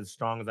scene as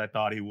strong as I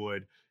thought he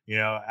would. You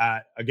know,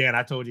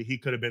 I told you he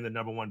could have been the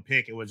number one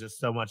pick. It was just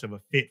so much of a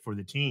fit for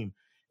the team.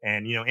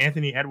 And, you know,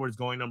 Anthony Edwards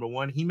going number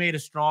one, he made a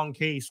strong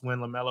case when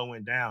LaMelo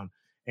went down.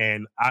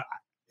 And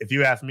if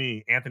you ask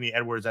me, Anthony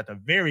Edwards at the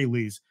very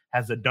least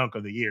has the dunk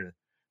of the year.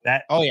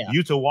 That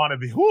Utah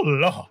wannabe,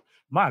 oh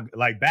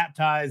Lord,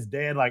 baptized,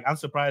 dead. Like, I'm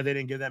surprised they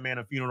didn't give that man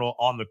a funeral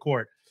on the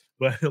court.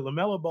 But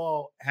LaMelo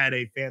Ball had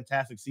a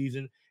fantastic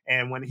season.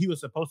 And when he was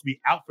supposed to be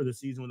out for the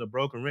season with a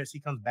broken wrist, he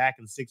comes back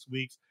in 6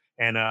 weeks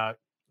and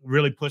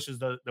really pushes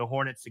the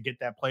Hornets to get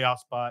that playoff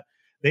spot.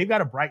 They've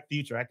got a bright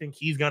future. I think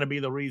he's going to be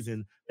the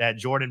reason that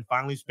Jordan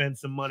finally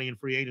spends some money in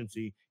free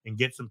agency and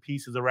get some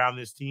pieces around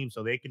this team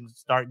so they can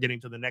start getting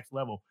to the next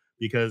level.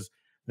 Because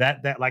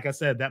that like I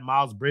said, that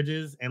Miles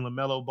Bridges and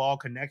LaMelo Ball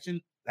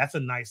connection, that's a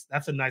nice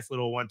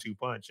little 1-2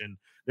 punch. And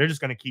they're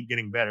just going to keep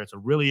getting better. It's a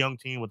really young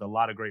team with a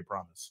lot of great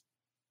promise.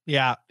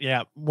 Yeah,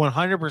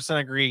 100%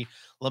 agree.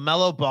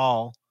 LaMelo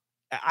Ball,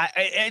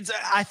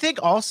 I think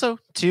also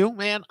too,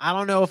 man. I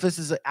don't know if this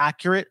is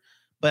accurate,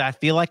 but I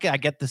feel like I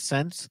get the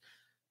sense,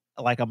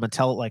 like I'm gonna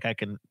tell it, like I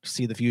can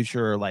see the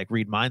future or like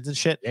read minds and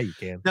shit. Yeah, you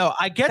can. No,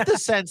 I get the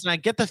sense and I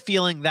get the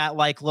feeling that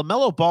like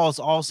LaMelo Ball is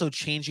also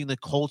changing the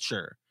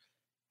culture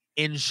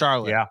in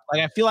Charlotte. Yeah,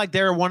 like I feel like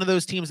they're one of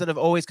those teams that have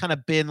always kind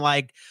of been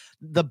like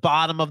the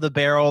bottom of the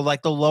barrel,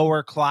 like the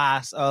lower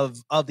class of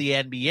the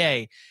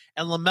NBA,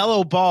 and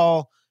LaMelo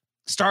Ball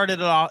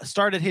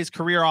started his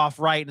career off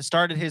right and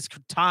started his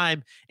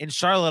time in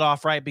Charlotte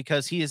off right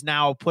because he is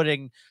now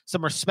putting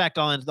some respect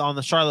on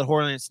the Charlotte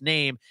Hornets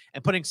name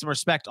and putting some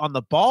respect on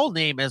the Ball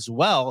name as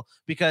well,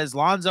 because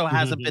Lonzo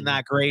hasn't been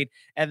that great.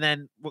 And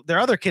then their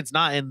other kid's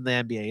not in the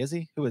NBA, is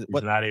he? Who is it?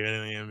 He's not even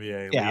in the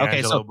NBA. Yeah,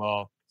 okay, so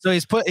Ball. So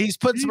he's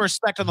put some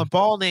respect on the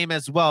Ball name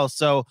as well.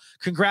 So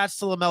congrats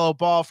to LaMelo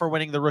Ball for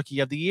winning the Rookie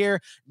of the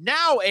Year.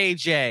 Now,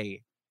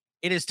 AJ,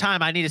 it is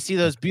time. I need to see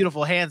those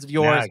beautiful hands of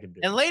yours.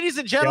 And ladies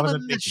and gentlemen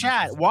in the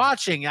chat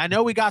watching, I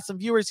know we got some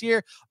viewers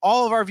here.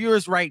 All of our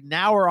viewers right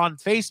now are on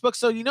Facebook.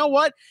 So you know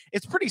what?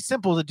 It's pretty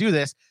simple to do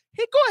this.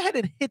 Go ahead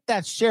and hit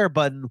that share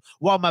button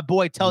while my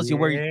boy tells you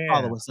where you can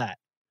follow us at.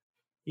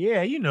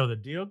 Yeah, you know the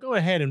deal. Go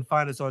ahead and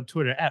find us on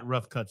Twitter at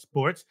Rough Cut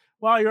Sports.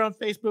 While you're on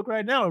Facebook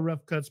right now at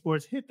Rough Cut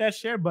Sports, hit that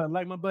share button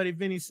like my buddy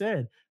Vinny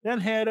said. Then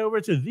head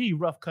over to the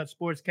Rough Cut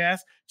Sportscast.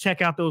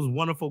 Check out those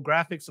wonderful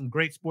graphics, some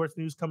great sports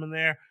news coming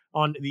there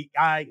on the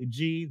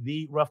IG,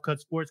 the Rough Cut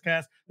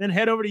Sportscast. Then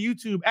head over to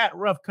YouTube at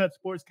Rough Cut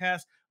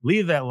Sportscast.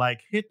 Leave that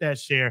like, hit that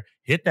share,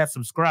 hit that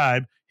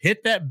subscribe,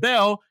 hit that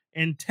bell,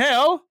 and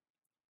tell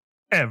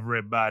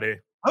everybody.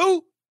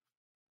 Who?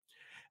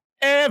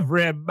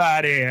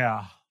 Everybody.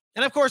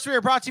 And of course, we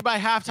are brought to you by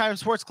Halftime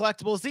Sports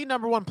Collectibles, the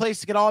number one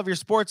place to get all of your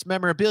sports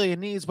memorabilia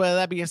needs, whether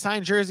that be a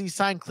signed jersey,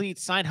 signed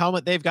cleats, signed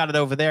helmet. They've got it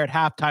over there at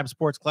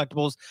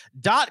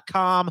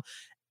halftimesportscollectibles.com.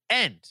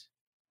 And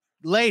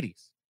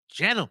ladies,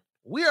 gentlemen,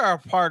 we are a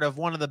part of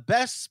one of the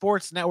best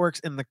sports networks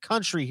in the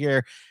country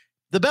here.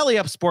 The Belly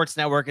Up Sports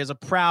Network is a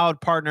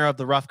proud partner of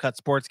the Rough Cut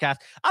Sportscast.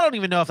 I don't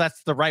even know if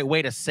that's the right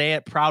way to say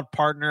it, proud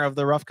partner of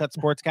the Rough Cut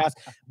Sportscast,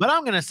 but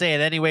I'm going to say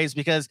it anyways,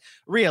 because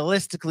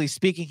realistically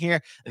speaking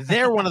here,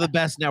 they're one of the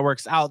best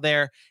networks out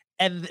there.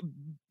 And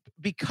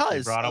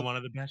because they brought on one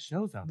of the best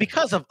shows out there.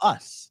 Because of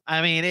us.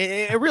 I mean,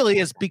 it really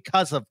is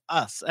because of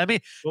us. I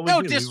mean,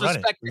 no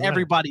disrespect to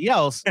everybody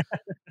else,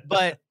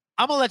 but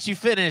I'm going to let you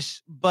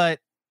finish, but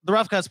the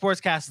Rough Cut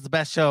Sportscast is the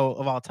best show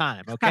of all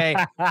time, okay?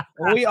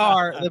 We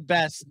are the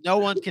best. No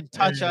one can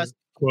touch us.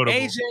 Quotable.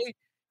 AJ,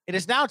 it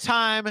is now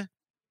time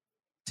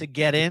to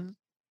get in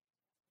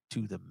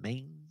to the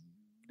main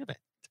event.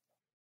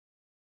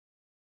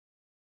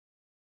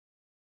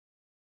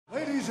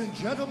 Ladies and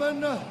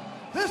gentlemen,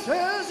 this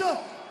is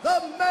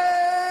the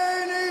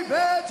main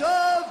event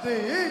of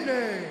the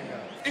evening.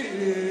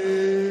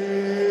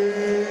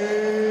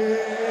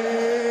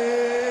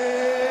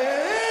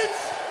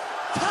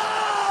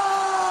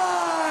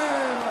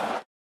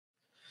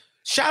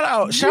 Shout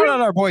out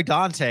our boy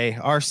Dante,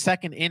 our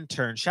second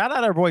intern. Shout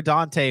out our boy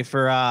Dante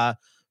for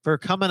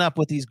coming up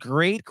with these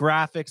great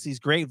graphics, these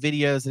great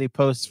videos that he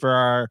posts for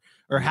our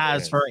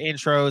has for our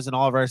intros and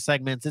all of our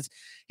segments.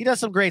 He does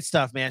some great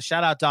stuff, man.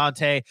 Shout out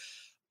Dante.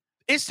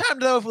 It's time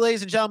though,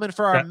 ladies and gentlemen,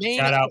 for our main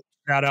shout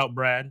out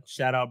Brad.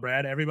 Shout out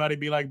Brad. Everybody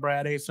be like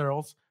Brad A.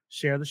 Searles.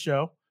 Share the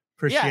show.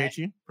 Appreciate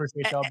you.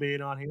 Appreciate y'all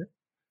being on here.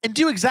 And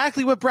do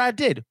exactly what Brad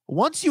did.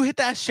 Once you hit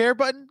that share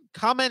button,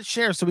 comment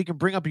share so we can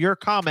bring up your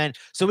comment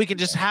so we can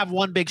just have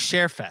one big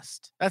share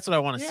fest. That's what I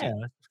want to see.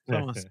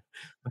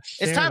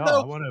 It's time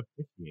though. I want to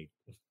appreciate.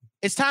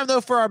 It's time though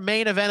for our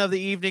main event of the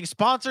evening,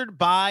 sponsored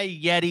by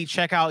Yeti.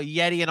 Check out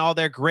Yeti and all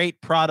their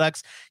great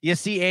products. You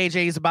see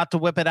AJ is about to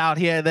whip it out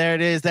here. There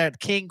it is, that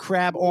King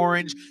Crab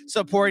Orange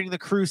supporting the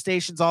crew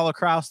stations all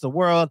across the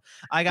world.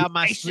 I got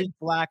my sleek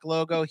black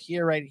logo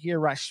here, right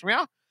here, right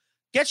now.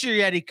 Get your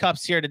Yeti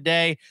cups here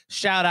today.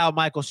 Shout out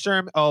Michael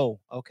Sherman. Oh,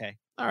 okay.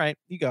 All right.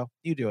 You go.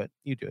 You do it.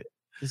 You do it.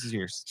 This is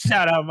yours.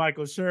 Shout out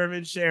Michael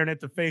Sherman, sharing it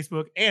to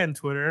Facebook and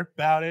Twitter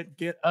about it.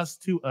 Get us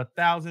to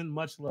 1,000.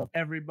 Much love,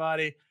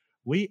 everybody.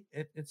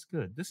 It's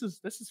good. This is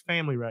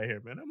family right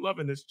here, man. I'm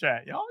loving this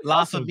chat, y'all.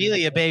 La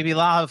Familia, baby.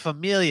 La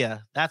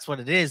Familia. That's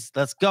what it is.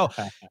 Let's go.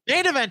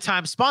 Main event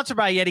time, sponsored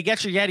by Yeti.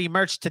 Get your Yeti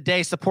merch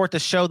today. Support the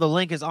show. The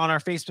link is on our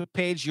Facebook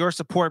page. Your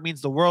support means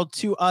the world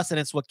to us, and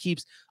it's what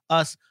keeps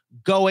us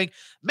going.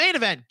 Main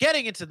event,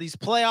 getting into these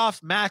playoff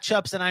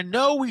matchups, and I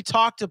know we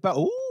talked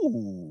about.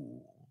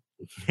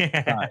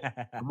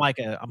 I'm like,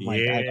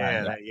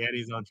 that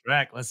Yeti's on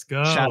track. Let's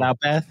go. Shout out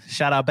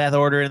Beth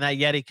ordering that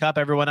Yeti cup.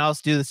 Everyone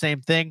else do the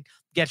same thing.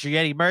 Get your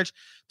Yeti merch.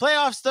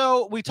 Playoffs,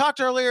 though, we talked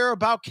earlier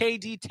about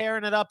KD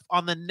tearing it up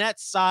on the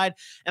Nets side,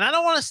 and I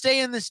don't want to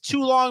stay in this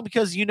too long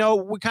because we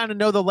kind of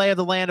know the lay of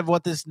the land of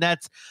what this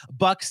Nets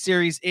Bucks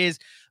series is.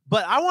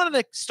 But I wanted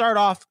to start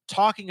off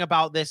talking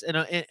about this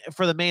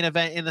for the main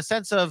event in the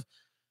sense of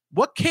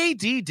what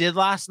KD did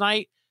last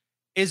night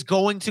is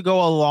going to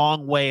go a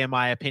long way, in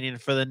my opinion,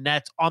 for the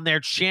Nets on their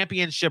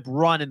championship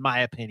run, in my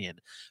opinion,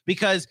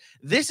 because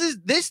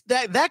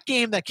that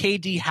game that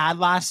KD had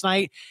last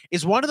night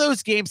is one of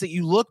those games that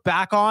you look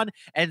back on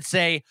and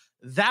say,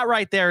 that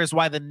right there is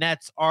why the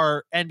Nets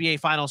are NBA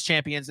Finals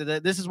champions.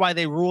 This is why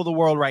they rule the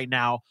world right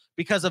now,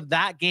 because of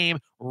that game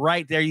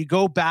right there. You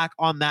go back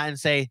on that and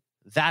say,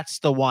 that's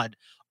the one.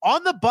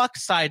 On the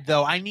Bucks side,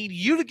 though, I need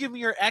you to give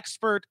me your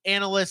expert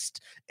analytic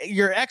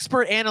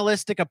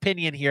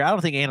opinion here. I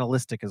don't think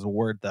analytic is a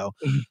word, though,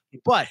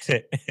 but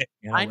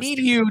I need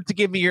you to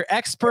give me your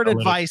expert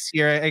advice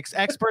here,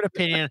 expert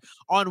opinion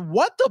on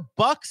what the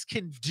Bucks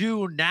can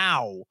do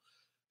now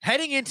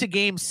heading into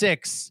Game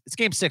 6. It's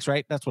Game 6,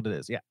 right? That's what it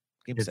is. Yeah,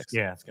 Game 6.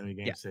 Yeah, it's going to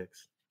be Game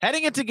 6.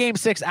 Heading into Game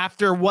 6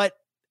 after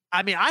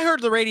I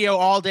heard the radio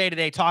all day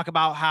today talk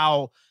about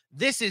how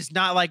this is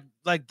not like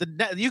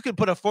you can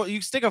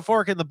you stick a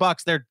fork in the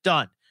Bucks, they're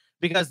done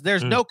because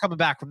there's no coming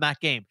back from that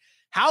game.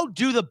 How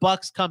do the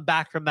Bucks come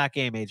back from that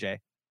game, AJ?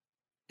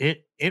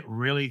 It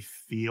really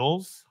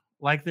feels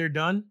like they're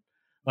done.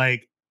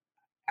 Like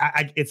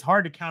it's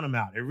hard to count them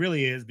out. It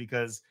really is,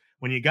 because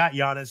when you got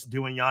Giannis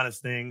doing Giannis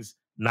things,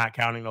 not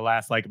counting the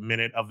last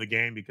minute of the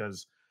game,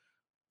 because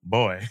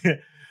boy,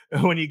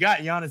 when you got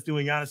Giannis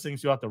doing Giannis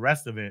things throughout the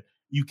rest of it,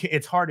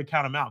 it's hard to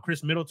count them out.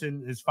 Chris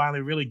Middleton is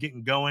finally really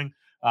getting going.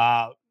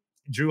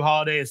 Drew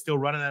Holiday is still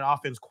running that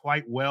offense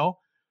quite well,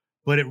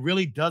 but it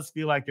really does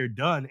feel like they're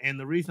done. And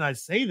the reason I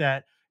say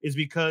that is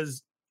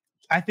because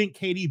I think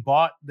KD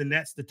bought the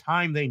Nets the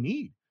time they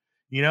need.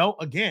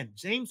 Again,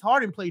 James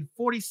Harden played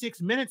 46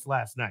 minutes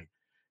last night.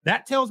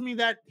 That tells me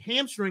that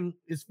hamstring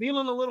is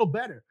feeling a little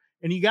better.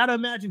 And you got to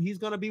imagine he's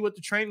going to be with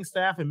the training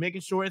staff and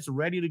making sure it's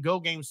ready to go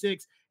Game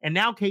 6. And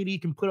now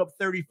KD can put up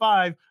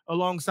 35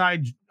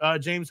 alongside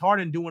James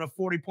Harden doing a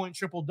 40-point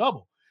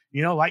triple-double,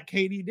 like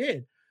KD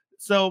did.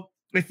 So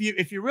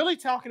if you're really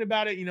talking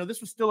about it,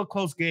 this was still a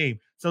close game.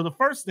 So the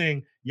first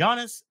thing,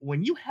 Giannis,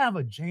 when you have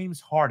a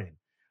James Harden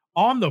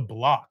on the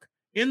block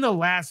in the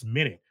last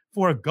minute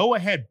for a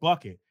go-ahead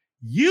bucket,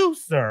 you,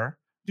 sir,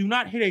 do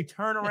not hit a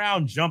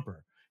turnaround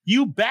jumper.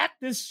 You back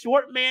this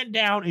short man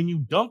down and you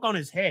dunk on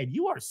his head.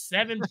 You are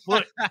 7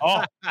 foot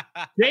tall.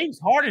 James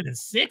Harden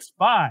is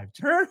 6'5".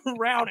 Turn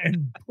around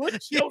and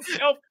put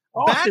yourself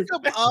back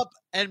him up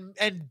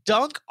and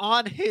dunk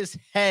on his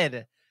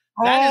head.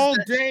 All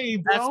day,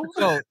 bro.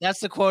 That's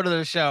the quote of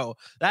the show.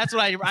 That's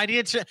what I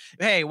need to.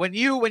 Hey, when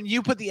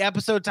you put the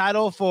episode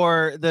title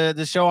for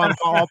the show on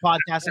all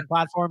podcasting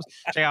platforms,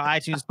 check out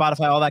iTunes,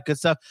 Spotify, all that good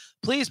stuff.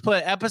 Please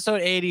put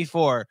episode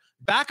 84.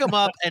 Back him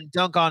up and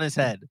dunk on his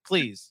head,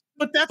 please.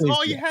 But that's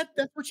all you had.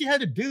 That's what you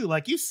had to do.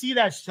 Like, you see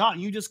that shot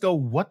and you just go,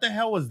 what the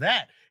hell was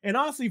that? And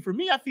honestly, for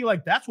me, I feel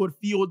like that's what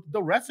fueled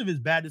the rest of his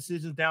bad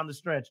decisions down the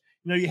stretch.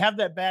 You have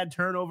that bad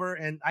turnover,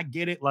 and I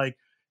get it. Like,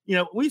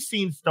 we've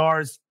seen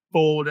stars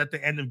fold at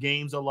the end of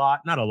games a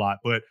lot. Not a lot,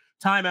 but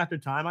time after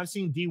time. I've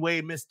seen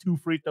D-Wade miss 2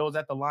 free throws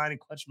at the line in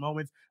clutch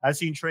moments. I've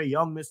seen Trae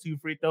Young miss 2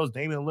 free throws,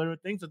 Damian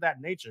Lillard, things of that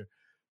nature.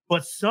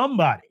 But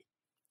somebody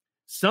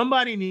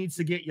needs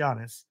to get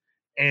Giannis,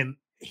 and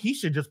he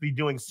should just be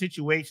doing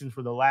situations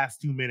for the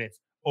last 2 minutes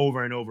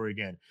over and over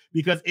again.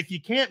 Because if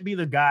you can't be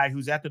the guy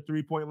who's at the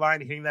 3-point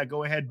line hitting that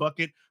go-ahead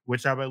bucket,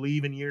 which I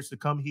believe in years to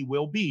come he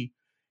will be,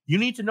 you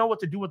need to know what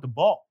to do with the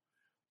ball.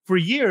 For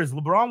years,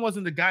 LeBron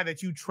wasn't the guy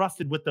that you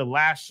trusted with the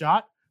last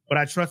shot, but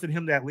I trusted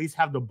him to at least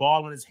have the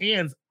ball in his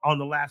hands on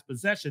the last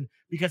possession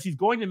because he's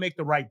going to make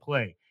the right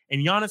play.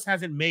 And Giannis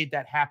hasn't made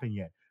that happen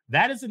yet.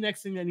 That is the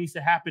next thing that needs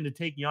to happen to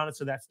take Giannis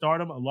to that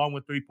stardom, along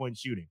with 3-point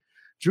shooting.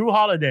 Jrue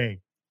Holiday,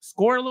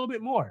 score a little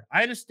bit more.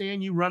 I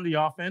understand you run the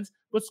offense,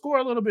 but score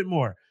a little bit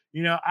more.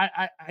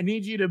 I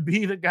need you to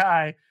be the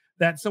guy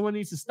that someone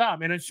needs to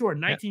stop. And sure,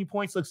 19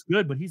 points looks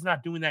good, but he's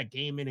not doing that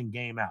game in and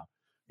game out.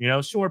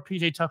 Sure,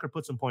 PJ Tucker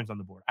put some points on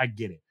the board. I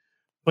get it.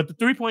 But the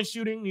 3-point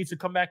shooting needs to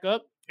come back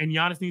up, and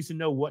Giannis needs to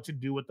know what to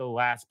do with the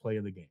last play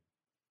of the game.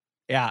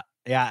 Yeah.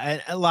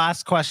 And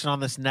last question on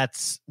this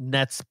Nets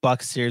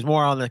Bucks series,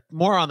 more on the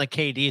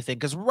KD thing,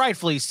 because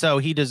rightfully so,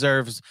 he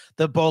deserves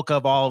the bulk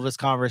of all of this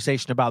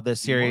conversation about this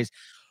series.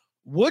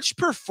 Which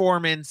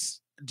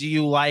performance do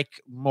you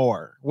like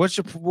more? Which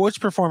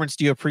performance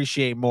do you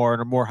appreciate more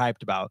and are more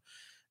hyped about?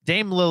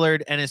 Dame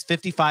Lillard and his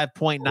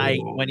 55-point night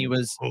when he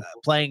was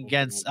playing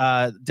against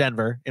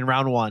Denver in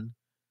round 1,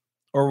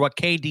 or what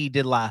KD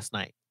did last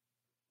night?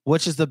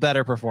 Which is the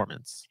better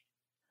performance?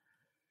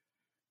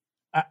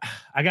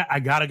 I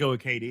gotta go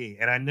with KD,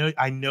 and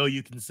I know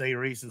you can say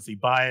recency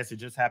bias. It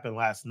just happened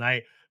last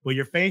night, but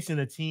you're facing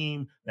a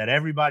team that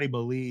everybody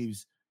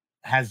believes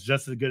has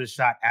just as good a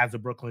shot as the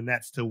Brooklyn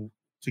Nets to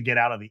get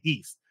out of the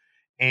East.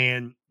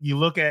 And you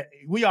look at,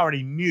 we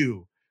already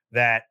knew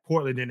that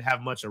Portland didn't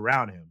have much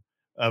around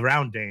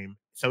Dame.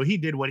 So he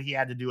did what he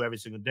had to do every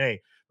single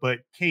day. But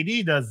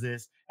KD does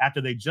this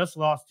after they just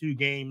lost 2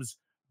 games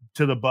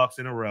to the Bucks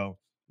in a row.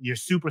 Your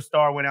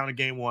superstar went out in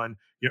game 1.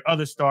 Your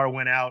other star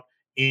went out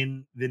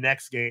in the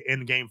next game,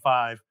 in game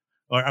 4.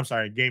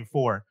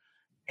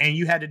 And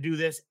you had to do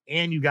this,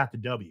 and you got the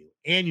W,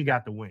 and you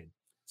got the win.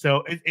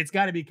 So it's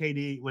got to be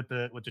KD with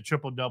the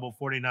triple-double,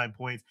 49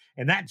 points.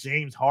 And that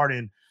James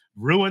Harden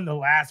ruined the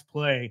last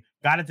play,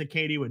 got it to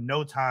KD with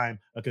no time,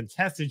 a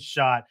contested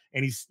shot,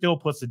 and he still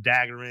puts the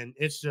dagger in.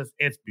 It's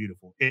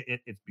beautiful.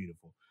 It's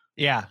beautiful.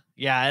 Yeah.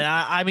 And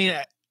I mean,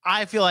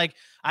 I feel like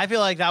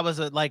that was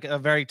a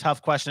very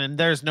tough question, and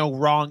there's no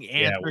wrong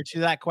answer to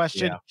that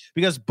question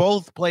because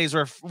both plays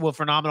were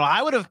phenomenal.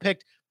 I would have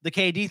picked the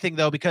KD thing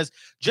though, because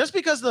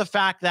of the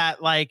fact that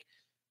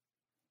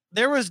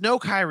there was no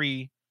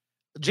Kyrie,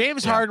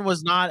 James Harden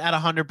was not at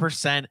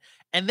 100%,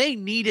 and they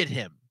needed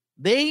him.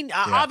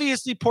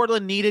 Obviously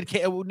Portland needed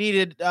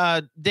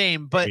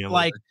Dame, but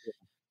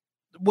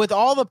with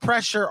all the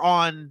pressure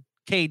on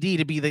KD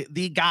to be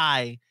the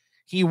guy,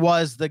 he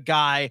was the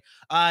guy.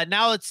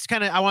 Now let's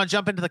I want to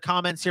jump into the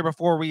comments here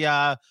before we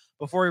run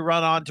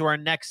on to our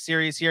next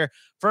series here.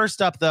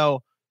 First up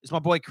though is my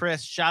boy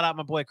Chris. Shout out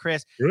my boy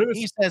Chris.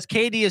 He says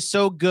KD is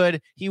so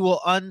good.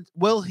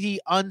 Will he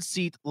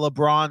unseat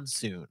LeBron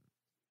soon?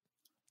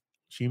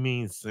 She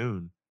means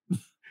soon.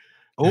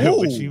 Oh,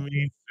 what she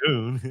means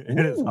soon. It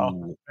has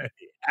already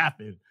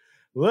happened.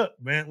 Look,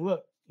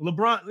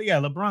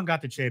 LeBron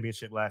got the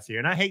championship last year.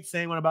 And I hate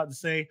saying what I'm about to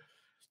say.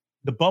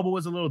 The bubble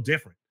was a little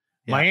different.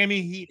 Yeah.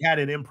 Miami Heat had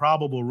an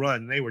improbable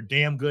run. They were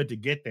damn good to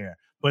get there.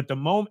 But the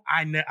moment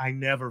I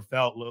never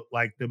felt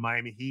like the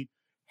Miami Heat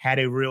had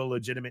a real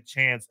legitimate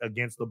chance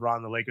against LeBron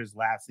and the Lakers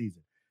last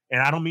season.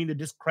 And I don't mean to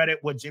discredit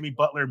what Jimmy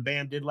Butler and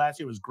Bam did last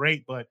year. It was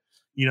great, but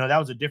that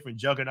was a different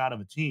juggernaut of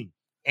a team.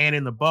 And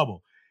in the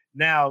bubble.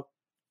 Now,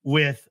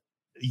 with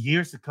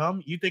years to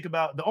come, you think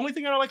about the only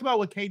thing I don't like about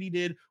what KD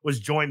did was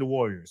join the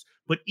Warriors.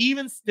 But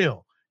even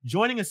still,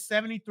 joining a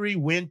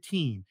 73-win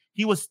team,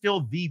 he was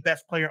still the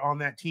best player on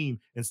that team.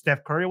 And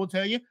Steph Curry will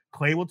tell you,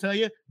 Clay will tell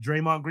you,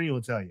 Draymond Green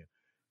will tell you.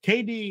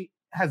 KD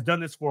has done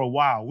this for a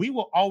while. We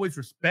will always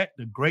respect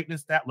the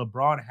greatness that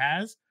LeBron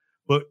has,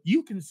 But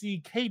you can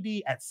see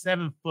KD at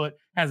 7 foot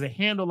has a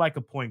handle like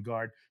a point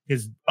guard,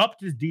 has upped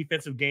his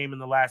defensive game in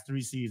the last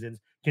 3 seasons,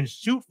 can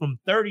shoot from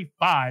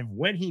 35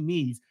 when he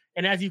needs.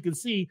 And as you can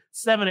see,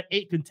 7 to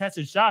 8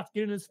 contested shots,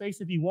 get in his face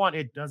if you want.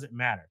 It doesn't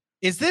matter.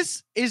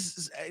 This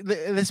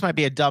might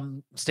be a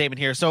dumb statement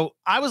here. So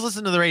I was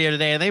listening to the radio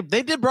today, and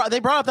they brought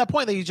up that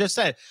point that you just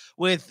said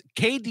with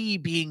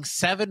KD being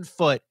 7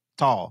 foot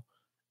tall,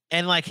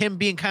 and like him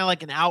being kind of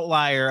like an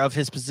outlier of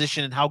his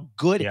position and how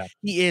good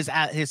he is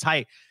at his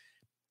height.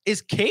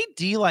 Is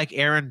KD like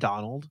Aaron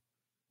Donald?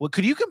 Well,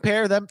 could you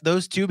compare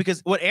those two?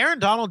 Because what Aaron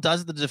Donald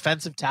does at the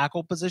defensive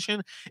tackle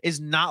position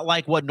is not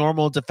like what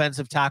normal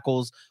defensive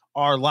tackles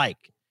are like.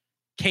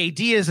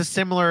 KD is a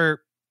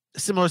similar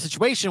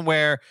situation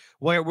where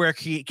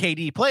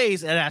KD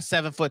plays and at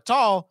 7 foot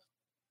tall.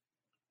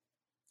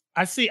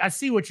 I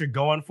see what you're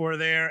going for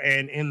there.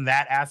 And in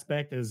that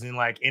aspect, is in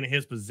like in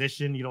his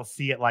position, you don't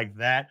see it like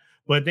that.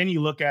 But then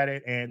you look at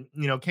it and,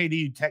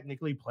 KD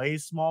technically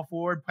plays small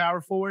forward,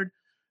 power forward.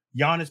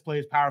 Giannis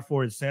plays power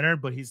forward center,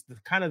 but he's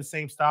kind of the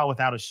same style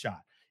without a shot.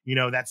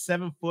 That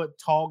 7 foot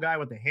tall guy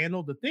with the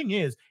handle. The thing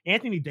is,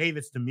 Anthony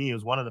Davis to me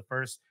is one of the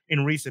first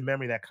in recent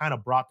memory that kind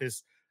of brought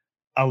this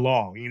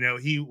along.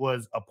 He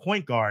was a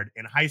point guard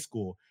in high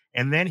school,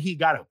 and then he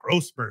got a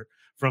growth spurt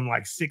from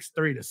like 6'3"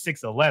 to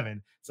 6'11.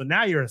 So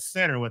now you're a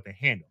center with a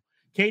handle.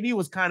 KD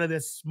was kind of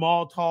this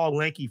small, tall,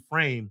 lanky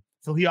frame.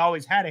 So he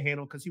always had a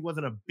handle because he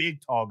wasn't a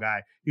big, tall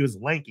guy. He was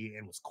lanky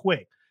and was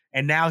quick.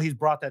 And now he's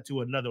brought that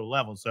to another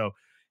level. So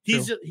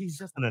he's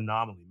just an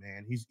anomaly,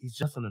 man. He's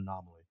just an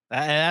anomaly.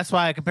 And that's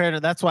why I compared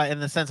him. That's why,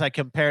 in the sense, I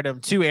compared him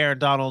to Aaron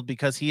Donald,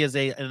 because he is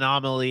an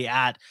anomaly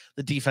at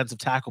the defensive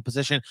tackle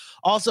position.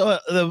 Also,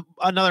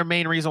 another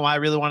main reason why I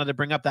really wanted to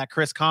bring up that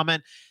Chris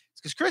comment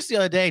is because Chris the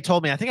other day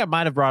told me, I think I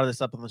might have brought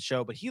this up on the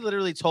show, but he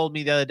literally told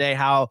me the other day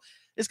how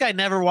this guy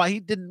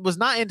was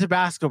not into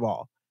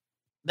basketball.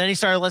 Then he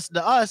started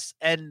listening to us,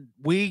 and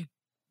we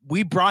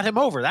brought him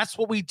over. That's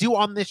what we do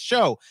on this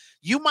show.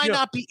 You might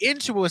not be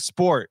into a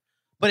sport,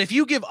 but if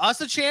you give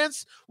us a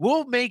chance,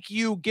 we'll make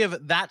you give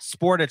that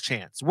sport a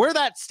chance. We're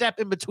that step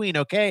in between,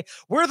 okay?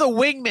 We're the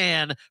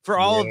wingman for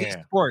all of these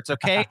sports,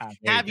 okay?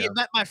 Have you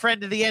met my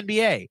friend in the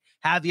NBA?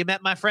 Have you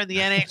met my friend in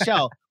the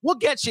NHL? We'll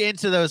get you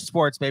into those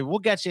sports, baby. We'll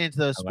get you into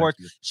those sports.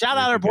 Shout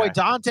out our boy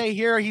Dante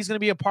here. He's going to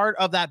be a part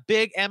of that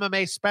big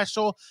MMA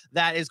special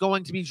that is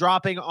going to be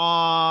dropping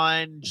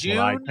on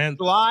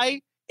July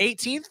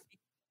 18th?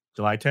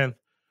 July 10th.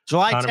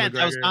 July 10th.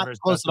 That was not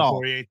close at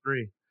all.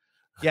 48-3.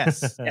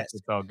 Yes,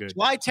 it's all good.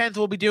 July 10th,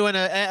 we'll be doing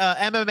a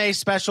MMA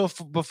special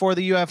before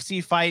the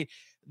UFC fight.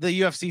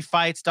 The UFC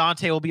fights.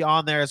 Dante will be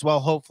on there as well.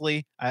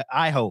 Hopefully,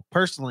 I hope.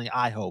 Personally,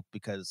 I hope,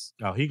 because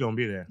he's gonna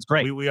be there. It's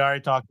great. We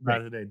already talked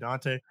about it today.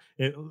 Dante,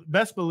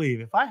 best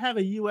believe if I have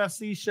a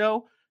UFC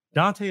show,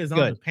 Dante is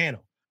on the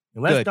panel.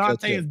 Unless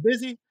Dante is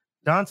busy,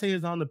 Dante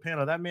is on the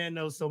panel. That man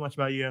knows so much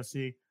about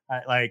UFC.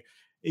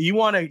 You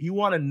want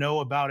to know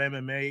about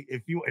MMA.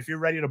 If you're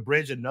ready to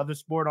bridge another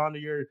sport onto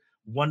your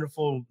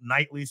wonderful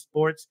nightly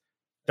sports,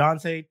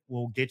 Dante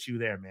will get you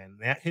there, man.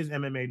 His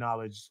MMA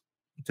knowledge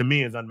to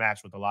me is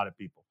unmatched with a lot of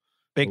people.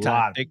 Big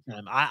time.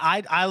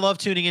 I love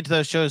tuning into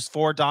those shows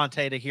for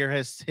Dante to hear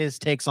his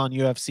takes on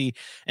UFC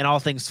and all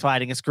things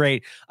fighting. It's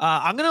great.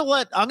 I'm gonna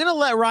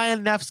let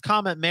Ryan Neff's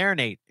comment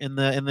marinate in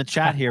the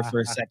chat here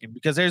for a second,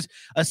 because there's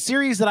a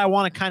series that I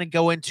want to kind of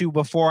go into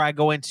before I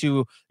go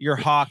into your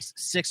Hawks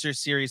Sixers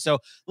series. So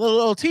a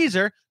little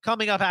teaser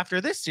coming up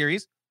after this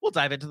series. We'll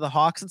dive into the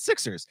Hawks and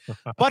Sixers.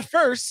 But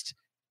first,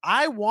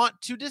 I want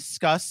to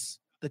discuss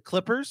the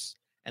Clippers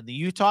and the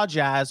Utah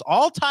Jazz,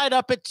 all tied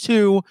up at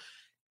 2.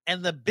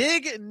 And the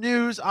big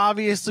news,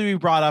 obviously, we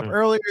brought up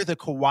earlier, the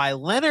Kawhi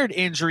Leonard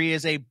injury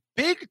is a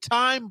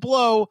big-time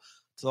blow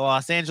to the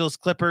Los Angeles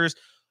Clippers.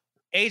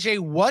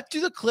 AJ, what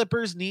do the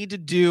Clippers need to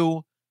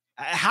do?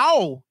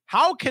 How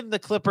can the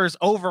Clippers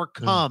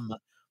overcome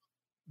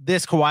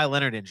this Kawhi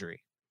Leonard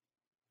injury?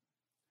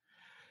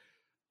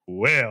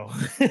 Well,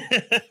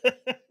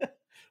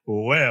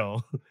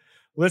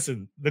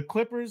 listen, the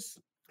Clippers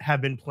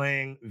have been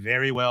playing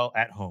very well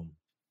at home.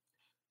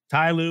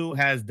 Ty Lue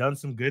has done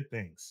some good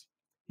things.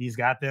 He's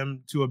got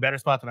them to a better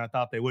spot than I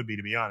thought they would be,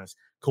 to be honest.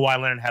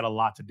 Kawhi Leonard had a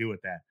lot to do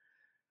with that.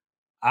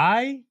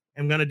 I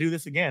am going to do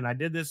this again. I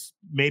did this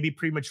maybe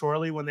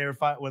prematurely when they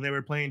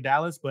were playing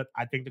Dallas, but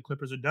I think the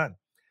Clippers are done.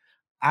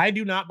 I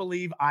do not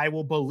believe I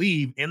will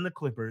believe in the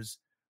Clippers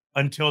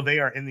until they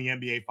are in the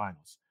NBA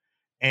Finals.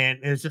 And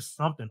there's just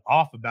something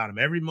off about them.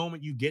 Every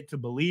moment you get to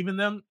believe in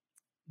them,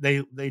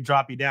 they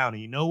drop you down.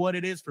 And you know what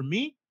it is for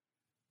me?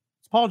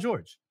 It's Paul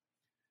George.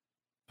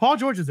 Paul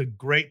George is a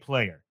great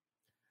player,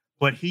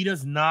 but he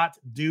does not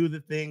do the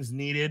things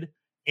needed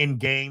in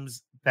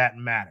games that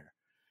matter.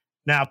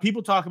 Now,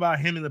 people talk about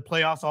him in the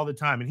playoffs all the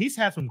time, and he's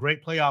had some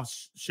great playoff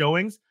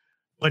showings,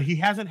 but he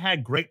hasn't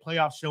had great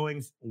playoff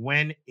showings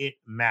when it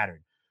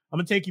mattered. I'm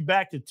going to take you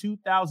back to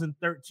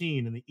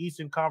 2013 in the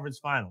Eastern Conference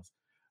Finals.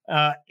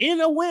 In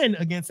a win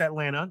against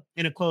Atlanta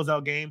in a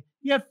closeout game,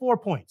 he had 4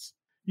 points.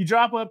 You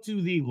drop up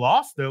to the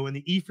loss, though, in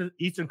the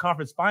Eastern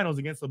Conference Finals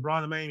against LeBron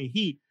and the Miami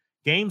Heat.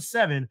 Game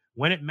 7,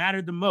 when it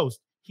mattered the most,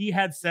 he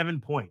had 7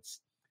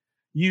 points.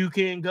 You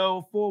can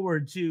go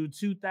forward to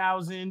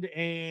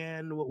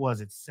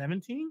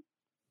 2017?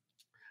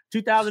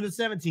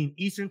 2017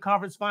 Eastern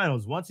Conference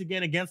Finals, once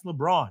again against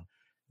LeBron.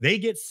 They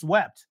get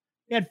swept.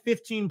 He had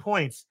 15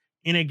 points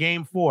in a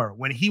game 4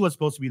 when he was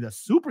supposed to be the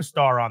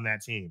superstar on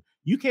that team.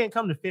 You can't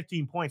come to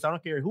 15 points. I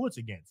don't care who it's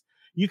against.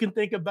 You can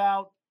think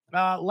about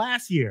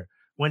last year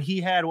when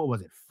he had,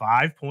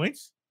 5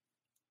 points?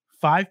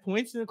 5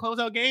 points in the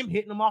closeout game,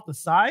 hitting them off the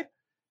side.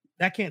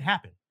 That can't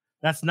happen.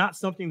 That's not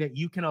something that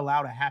you can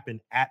allow to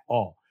happen at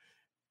all.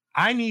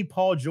 I need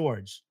Paul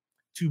George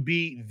to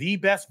be the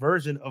best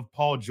version of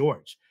Paul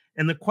George.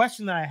 And the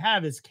question that I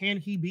have is, can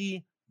he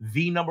be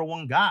the number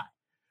one guy?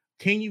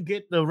 Can you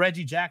get the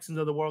Reggie Jacksons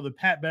of the world, the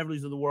Pat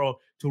Beverleys of the world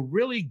to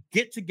really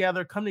get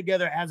together, come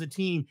together as a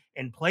team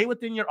and play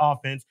within your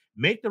offense,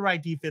 make the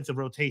right defensive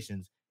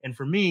rotations? And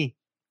for me,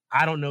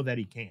 I don't know that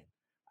he can.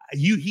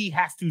 He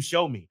has to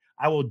show me.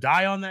 I will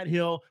die on that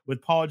hill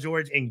with Paul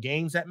George in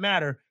games that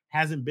matter.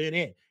 Hasn't been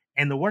it.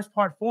 And the worst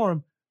part for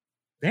him,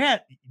 they're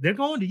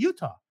going to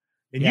Utah.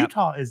 And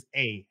Utah is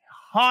a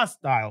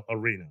hostile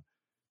arena.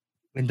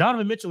 And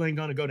Donovan Mitchell ain't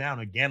going to go down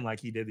again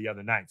like he did the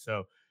other night.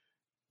 So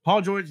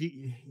Paul George,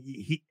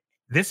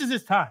 this is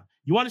his time.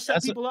 You want to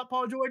shut people up,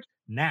 Paul George?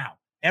 Now.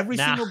 Every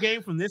single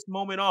game from this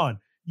moment on,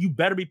 you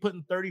better be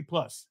putting 30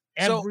 plus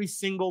every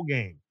single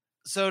game.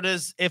 So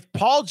if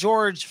Paul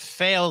George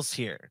fails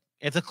here,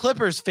 if the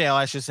Clippers fail,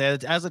 I should say,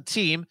 as a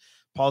team,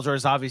 Paul George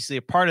is obviously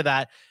a part of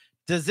that.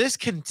 Does this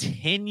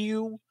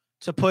continue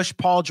to push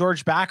Paul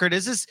George back, or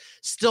does this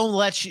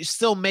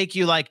still make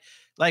you like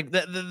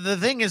the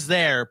thing is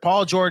there?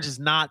 Paul George is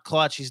not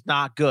clutch. He's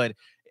not good.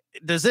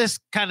 Does this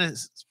kind of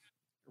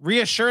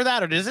reassure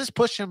that, or does this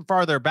push him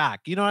farther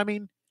back? You know what I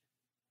mean?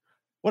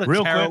 What a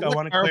quick, I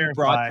want to clarify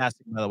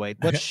broadcasting, by the way.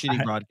 What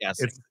shitty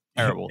broadcasting? It's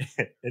terrible.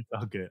 It's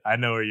all good. I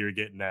know where you're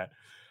getting at.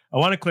 I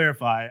want to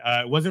clarify.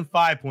 It wasn't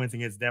 5 points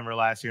against Denver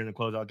last year in the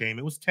closeout game.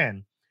 It was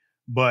 10.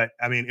 But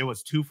I mean, it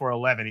was 2 for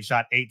 11. He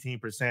shot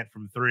 18%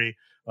 from 3.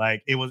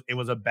 Like it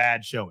was a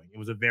bad showing. It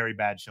was a very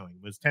bad showing.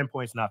 It was 10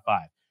 points, not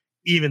 5.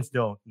 Even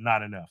still,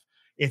 not enough.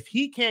 If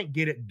he can't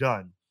get it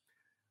done,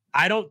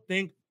 I don't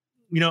think,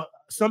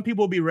 some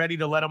people will be ready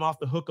to let him off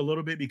the hook a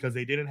little bit because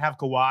they didn't have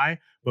Kawhi.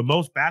 But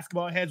most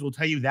basketball heads will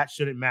tell you that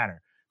shouldn't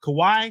matter.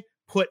 Kawhi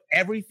put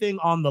everything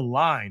on the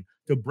line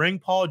to bring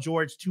Paul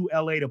George to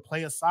LA to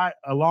play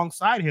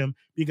alongside him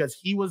because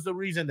he was the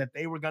reason that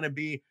they were going to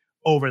be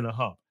over the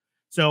hump.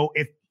 So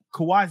if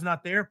Kawhi's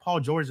not there,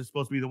 Paul George is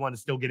supposed to be the one to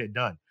still get it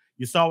done.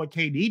 You saw what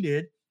KD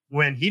did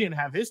when he didn't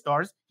have his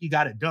stars. He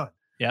got it done.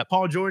 Yep.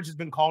 Paul George has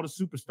been called a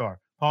superstar.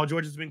 Paul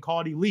George has been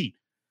called elite.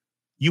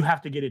 You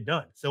have to get it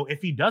done. So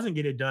if he doesn't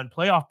get it done,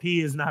 playoff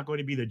P is not going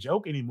to be the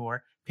joke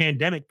anymore.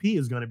 Pandemic P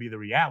is going to be the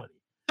reality.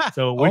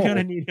 So we're going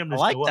to need him to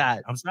show that.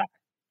 up. I'm sorry.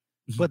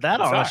 Put that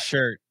on a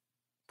shirt.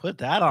 Put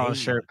that on a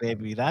shirt,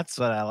 baby. That's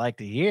what I like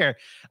to hear.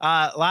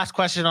 Last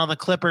question on the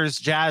Clippers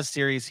Jazz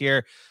series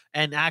here,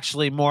 and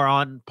actually more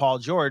on Paul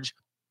George.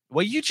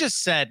 What you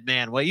just said,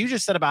 man, what you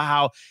just said about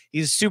how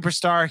he's a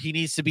superstar, he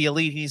needs to be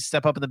elite, he needs to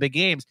step up in the big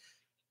games.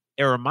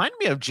 It reminded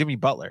me of Jimmy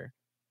Butler.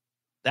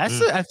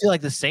 That's I feel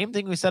like the same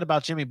thing we said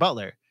about Jimmy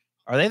Butler.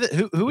 Are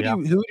they who would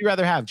you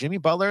rather have, Jimmy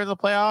Butler in the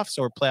playoffs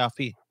or playoff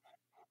P?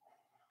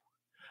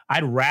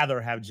 I'd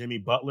rather have Jimmy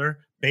Butler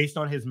based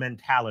on his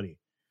mentality.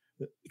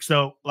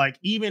 So, like,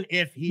 even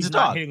if he's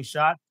not hitting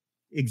shots,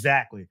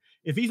 exactly.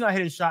 If he's not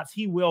hitting shots,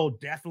 he will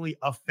definitely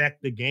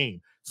affect the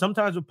game.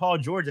 Sometimes with Paul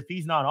George, if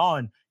he's not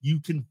on, you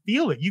can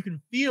feel it. You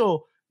can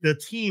feel the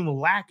team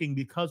lacking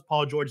because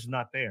Paul George is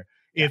not there.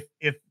 Yeah.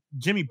 If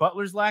Jimmy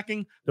Butler's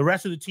lacking, the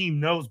rest of the team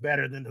knows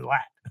better than to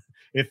lack.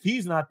 If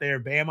he's not there,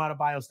 Bam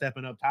Adebayo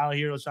stepping up, Tyler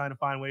Hero's trying to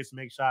find ways to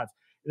make shots.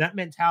 That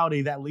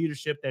mentality, that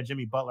leadership that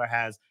Jimmy Butler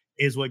has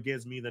is what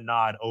gives me the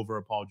nod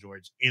over Paul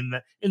George in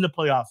the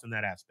playoffs in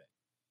that aspect.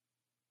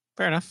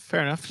 Fair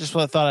enough. Just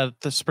thought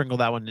I'd sprinkle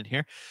that one in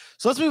here.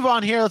 So let's move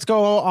on here. Let's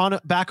go on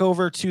back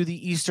over to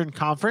the Eastern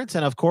Conference.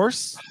 And of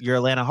course, your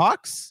Atlanta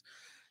Hawks,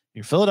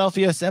 your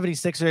Philadelphia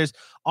 76ers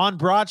on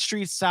Broad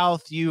Street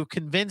South. You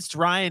convinced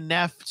Ryan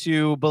Neff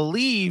to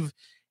believe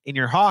in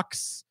your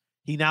Hawks.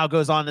 He now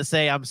goes on to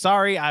say, I'm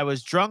sorry, I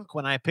was drunk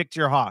when I picked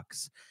your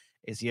Hawks.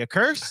 Is he a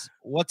curse?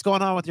 What's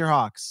going on with your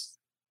Hawks?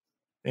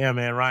 Yeah,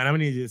 man, Ryan, I'm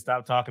going to need you to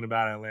stop talking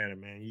about Atlanta,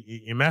 man.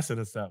 You're messing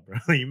us up, bro.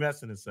 You're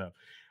messing us up.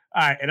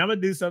 All right, and I'm going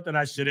to do something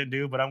I shouldn't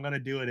do, but I'm going to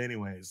do it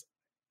anyways.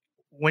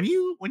 When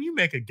you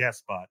make a guest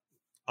spot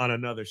on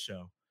another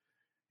show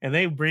and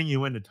they bring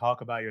you in to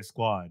talk about your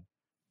squad,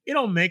 it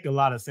don't make a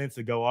lot of sense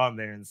to go on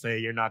there and say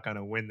you're not going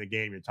to win the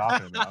game you're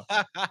talking about.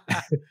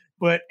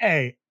 But,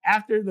 hey,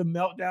 after the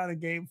meltdown in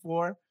Game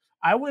 4,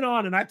 I went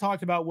on and I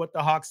talked about what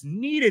the Hawks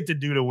needed to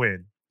do to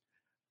win.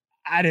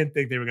 I didn't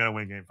think they were going to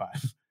win Game 5.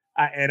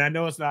 And I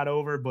know it's not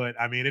over, but,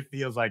 I mean, it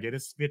feels like it.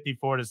 It's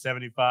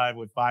 54-75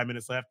 with 5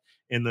 minutes left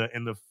in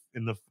the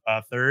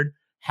third.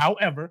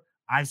 However,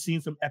 I've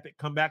seen some epic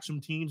comebacks from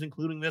teams,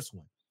 including this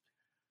one.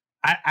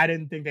 I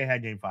didn't think they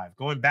had Game 5.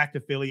 Going back to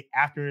Philly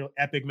after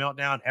epic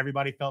meltdown,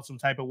 everybody felt some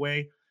type of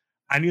way.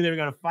 I knew they were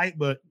going to fight,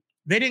 but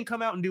they didn't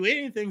come out and do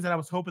any things that I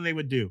was hoping they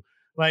would do.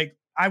 Like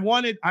I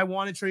wanted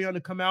Trae Young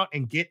to come out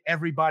and get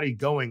everybody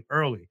going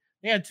early.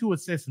 They had 2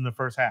 assists in the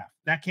first half.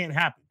 That can't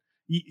happen.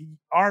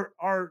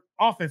 Our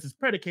offense is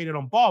predicated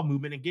on ball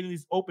movement and getting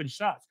these open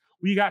shots.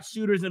 We got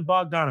shooters in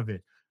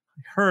Bogdanovic,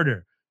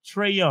 Herter,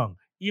 Trae Young,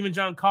 even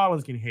John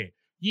Collins can hit.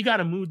 You got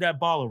to move that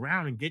ball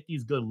around and get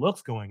these good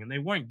looks going, and they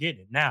weren't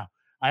getting it. Now,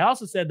 I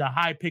also said the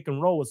high pick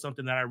and roll was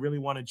something that I really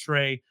wanted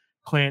Trae,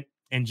 Clint,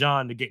 and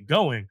John to get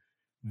going.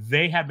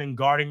 They have been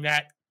guarding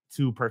that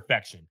to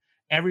perfection.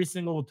 Every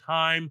single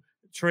time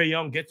Trae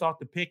Young gets off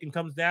the pick and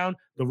comes down,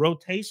 the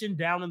rotation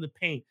down in the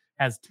paint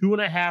has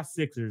 2.5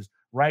 Sixers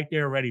right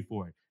there ready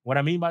for it. What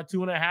I mean by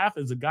 2.5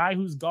 is the guy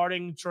who's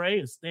guarding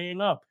Trae is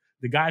staying up.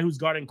 The guy who's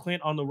guarding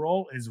Clint on the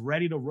roll is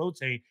ready to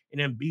rotate, and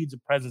Embiid's a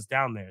presence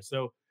down there.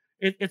 So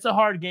it's a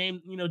hard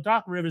game. You know,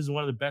 Doc Rivers is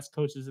one of the best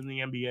coaches in the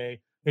NBA.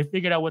 They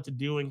figured out what to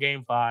do in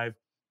Game 5.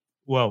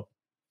 Well,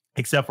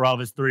 except for all of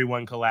his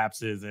 3-1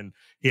 collapses, and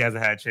he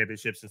hasn't had a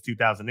championship since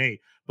 2008.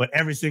 But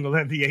every single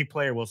NBA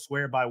player will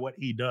swear by what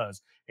he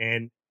does.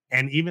 And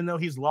even though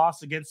he's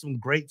lost against some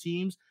great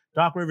teams,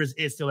 Doc Rivers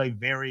is still a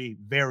very,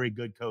 very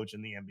good coach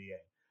in the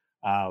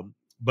NBA.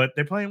 But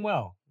they're playing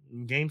well.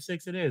 In Game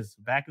 6 it is.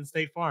 Back in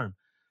State Farm.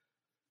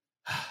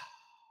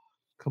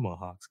 Come on,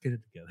 Hawks. Get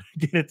it together.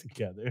 Get it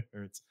together. It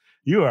hurts.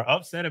 You are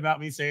upset about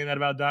me saying that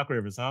about Doc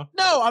Rivers, huh?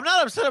 No, I'm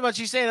not upset about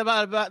you saying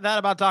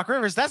about Doc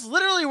Rivers. That's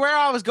literally where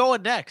I was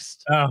going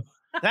next. Oh.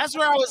 That's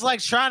where I was like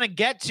trying to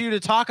get to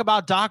talk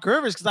about Doc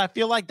Rivers, because I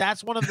feel like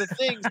that's one of the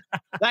things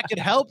that could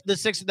help the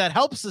Sixers, that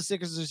helps the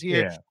Sixers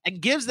here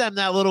and gives them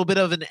that little bit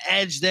of an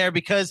edge there,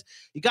 because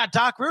you got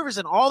Doc Rivers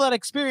and all that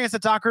experience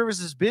that Doc Rivers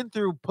has been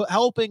through,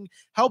 helping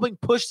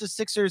push the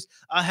Sixers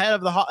ahead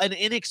of an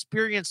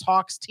inexperienced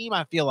Hawks team.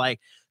 I feel like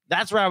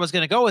that's where I was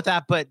going to go with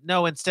that, but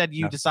no, instead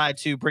you decide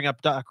to bring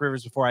up Doc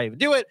Rivers before I even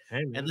do it,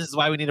 and this is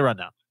why we need a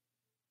rundown.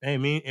 Hey,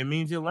 it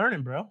means you're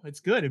learning, bro. It's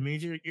good. It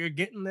means you're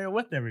getting there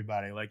with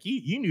everybody. Like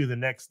you knew the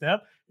next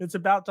step. It's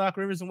about Doc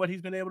Rivers and what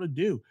he's been able to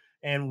do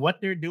and what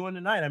they're doing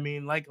tonight. I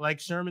mean, like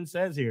Sherman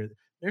says here,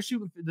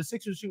 the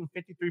Sixers shooting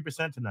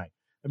 53% tonight.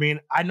 I mean,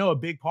 I know a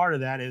big part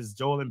of that is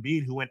Joel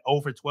Embiid, who went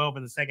 0 for 12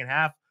 in the second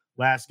half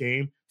last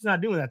game. He's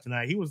not doing that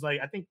tonight. He was like,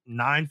 I think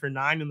 9 for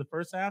 9 in the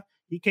first half.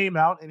 He came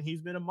out and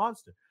he's been a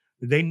monster.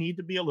 They need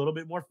to be a little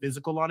bit more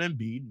physical on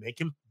Embiid, make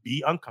him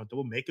be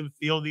uncomfortable, make him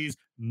feel these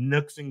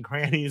nooks and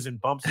crannies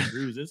and bumps and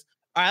bruises.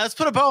 All right, let's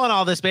put a bow on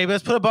all this, baby.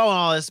 Let's put a bow on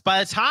all this.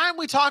 By the time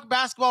we talk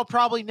basketball,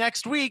 probably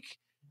next week,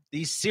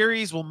 these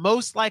series will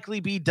most likely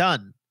be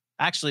done.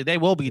 Actually, they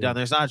will be done.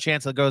 There's not a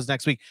chance it goes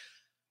next week.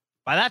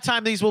 By that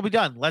time, these will be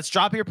done. Let's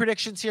drop your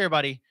predictions here,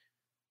 buddy.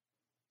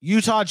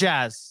 Utah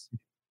Jazz,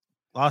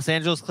 Los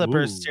Angeles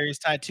Clippers, series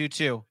tied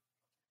 2-2.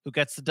 Who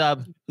gets the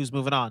dub? Who's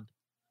moving on?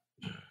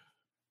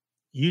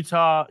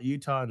 Utah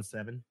in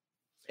 7.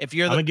 If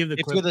you're the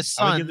Suns,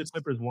 I'm gonna give the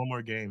Clippers one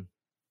more game.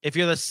 If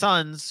you're the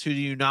Suns, who do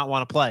you not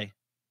want to play?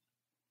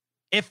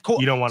 You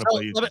don't want to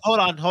play Utah.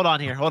 Hold on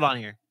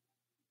here.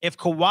 If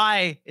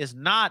Kawhi is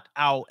not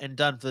out and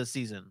done for the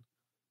season,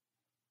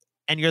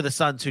 and you're the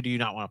Suns, who do you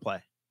not want to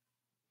play?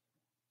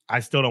 I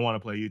still don't want to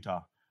play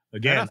Utah.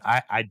 Again,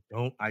 I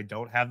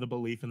don't have the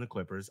belief in the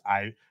Clippers.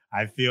 I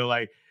feel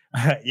like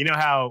you know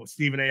how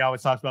Stephen A.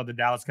 always talks about the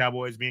Dallas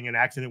Cowboys being an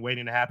accident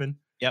waiting to happen?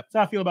 Yep. That's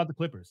how I feel about the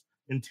Clippers.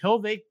 Until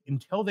they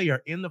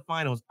are in the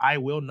finals, I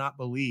will not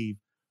believe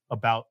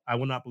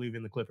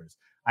in the Clippers.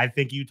 I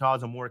think Utah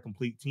is a more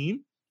complete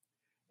team.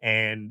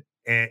 And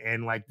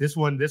like this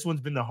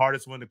one's been the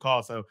hardest one to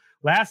call. So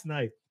last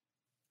night,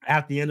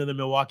 at the end of the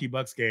Milwaukee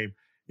Bucks game,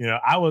 you know,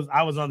 I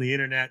was on the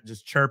internet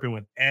just chirping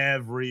with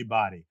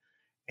everybody.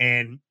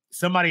 And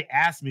somebody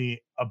asked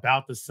me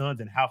about the Suns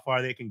and how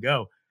far they can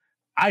go.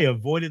 I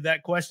avoided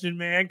that question,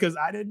 man, because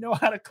I didn't know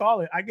how to call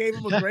it. I gave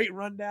him a great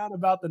rundown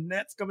about the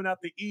Nets coming out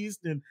the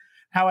East and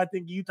how I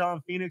think Utah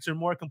and Phoenix are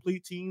more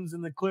complete teams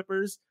than the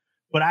Clippers.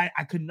 But I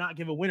could not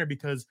give a winner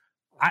because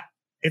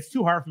it's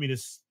too hard for me to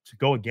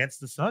go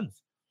against the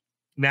Suns.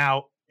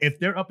 Now, if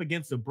they're up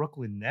against the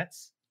Brooklyn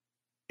Nets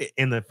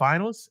in the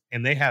finals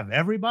and they have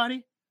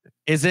everybody,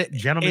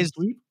 gentlemen's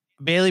sweep?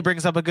 Bailey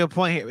brings up a good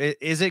point here.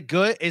 Is it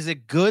good? Is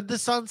it good the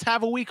Suns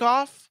have a week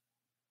off?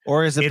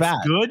 Or is it bad?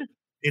 Good.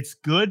 It's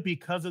good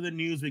because of the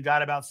news we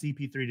got about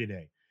CP3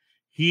 today.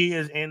 He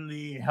is in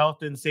the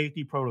health and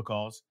safety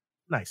protocols.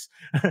 Nice.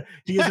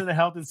 He is in the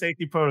health and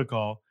safety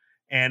protocol,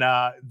 and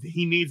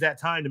he needs that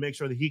time to make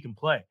sure that he can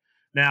play.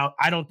 Now,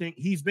 I don't think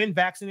he's been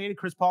vaccinated.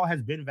 Chris Paul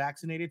has been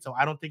vaccinated, so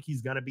I don't think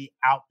he's going to be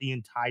out the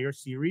entire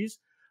series.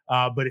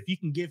 But if you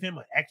can give him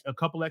a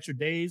couple extra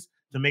days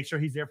to make sure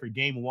he's there for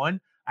game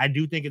 1, I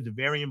do think it's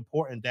very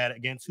important that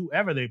against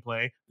whoever they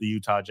play, the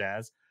Utah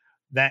Jazz,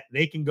 that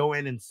they can go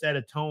in and set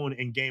a tone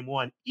in game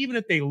 1, even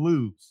if they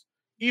lose.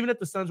 Even if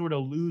the Suns were to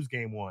lose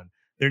game 1,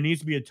 there needs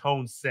to be a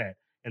tone set,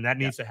 and that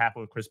needs to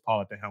happen with Chris Paul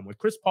at the helm. With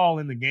Chris Paul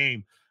in the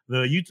game,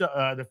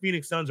 the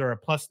Phoenix Suns are a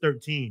plus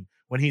 13.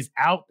 When he's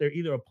out, they're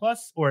either a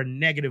plus or a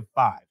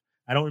 -5.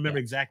 I don't remember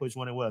exactly which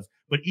one it was,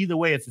 but either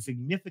way, it's a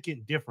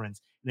significant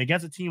difference. And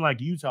against a team like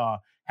Utah,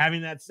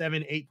 having that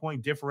 7-8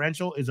 point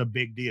differential is a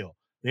big deal.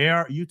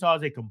 Utah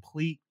is a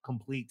complete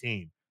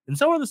team, and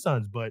so are the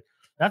Suns. But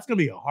that's gonna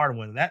be a hard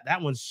one.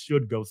 That one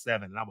should go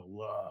 7, and I would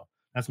love.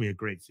 That's gonna be a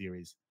great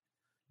series.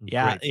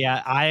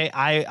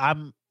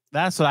 I'm.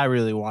 That's what I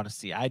really want to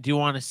see. I do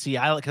want to see.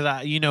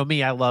 Because you know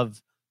me, I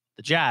love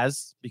the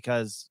Jazz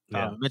because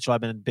Donovan Mitchell. I've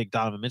been a big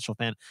Donovan Mitchell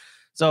fan.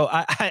 So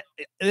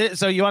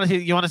so you want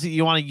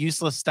a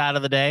useless stat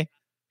of the day?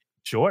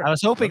 Sure. I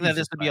was hoping that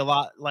this would be a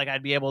lot. Like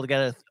I'd be able to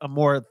get a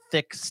more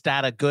thick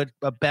stat,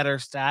 a better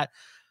stat.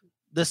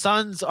 The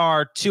Suns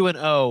are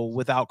 2-0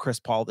 without Chris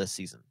Paul this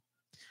season.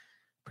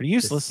 Pretty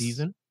useless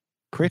season.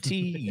 Pretty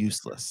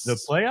useless. The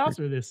playoffs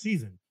or this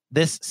season?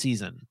 This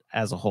season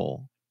as a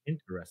whole.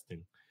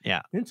 Interesting.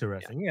 Yeah.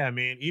 Interesting. Yeah. I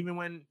mean, even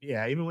when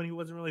he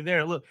wasn't really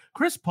there. Look,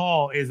 Chris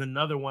Paul is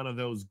another one of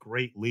those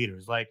great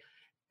leaders. Like,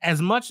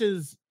 as much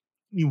as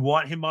you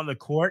want him on the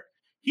court,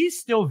 he's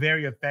still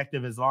very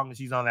effective as long as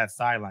he's on that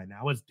sideline.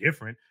 Now it's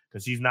different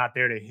because he's not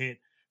there to hit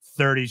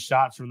 30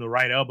 shots from the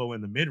right elbow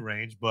in the mid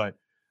range, but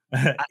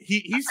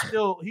he's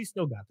still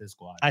got this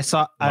squad.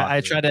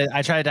 I tried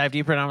to dive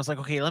deeper, and I was like,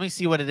 okay, let me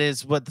see what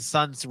the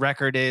Suns'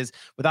 record is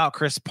without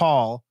Chris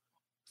Paul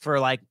for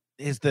like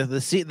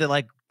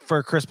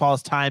for Chris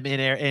Paul's time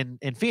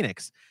in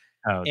Phoenix.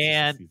 Oh,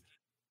 and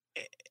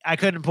I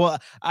couldn't pull.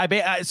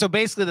 So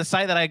basically, the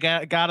site that I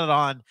got it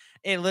on,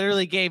 it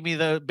literally gave me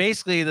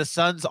the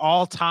Suns'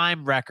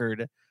 all-time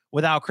record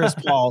without Chris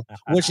Paul,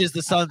 which is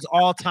the Suns'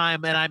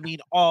 all-time, and I mean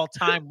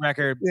all-time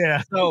record.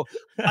 Yeah. So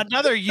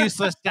another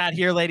useless stat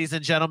here, ladies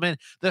and gentlemen.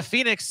 The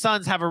Phoenix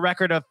Suns have a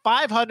record of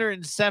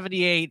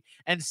 578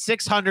 and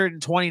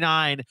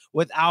 629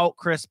 without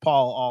Chris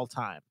Paul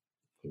all-time.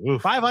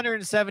 Oof.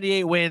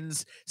 578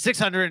 wins,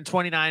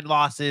 629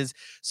 losses.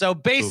 So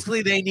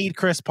basically, they need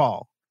Chris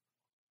Paul,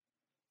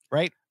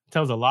 right?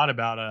 Tells a lot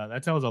about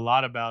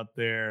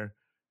their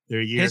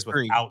years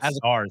history without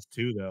stars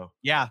too, though.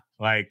 Yeah,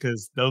 like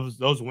because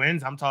those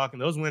wins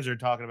are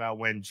talking about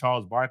when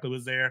Charles Barkley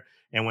was there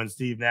and when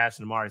Steve Nash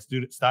and Amari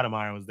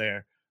Stoudemire was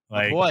there.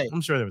 Like, I'm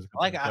sure there was a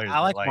couple of players. I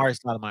like Amari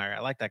Stoudemire. I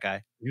like that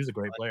guy. He was a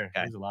great player.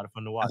 He was a lot of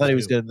fun to watch. I thought he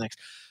was good next.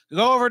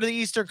 Go over to the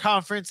Eastern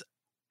Conference.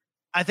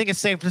 I think it's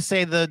safe to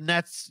say the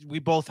Nets.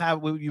 You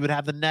would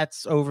have the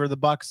Nets over the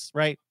Bucks,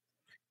 right?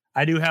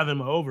 I do have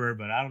them over,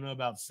 but I don't know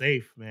about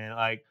safe, man.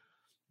 Like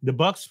the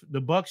Bucks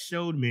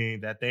showed me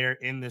that they're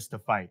in this to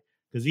fight.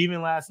 Because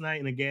even last night,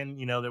 and again,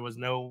 there was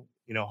no,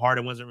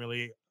 Harden wasn't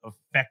really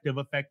effective,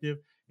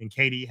 and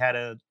KD had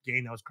a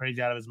game that was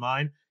crazy out of his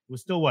mind. It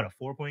was still a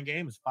 4-point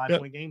game, it was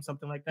 5-point game,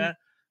 something like that.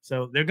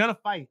 So they're gonna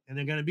fight and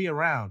they're gonna be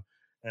around.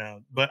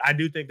 But I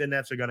do think the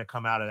Nets are gonna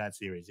come out of that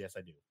series. Yes,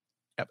 I do.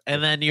 Yep.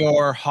 And then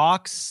your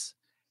Hawks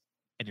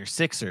and your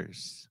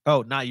Sixers.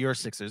 Oh, not your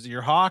Sixers.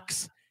 Your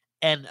Hawks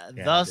and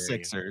the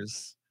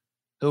Sixers.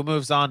 Who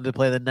moves on to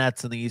play the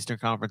Nets in the Eastern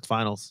Conference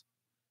Finals?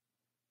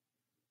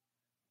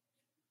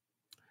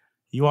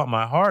 You want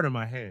my heart or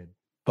my head?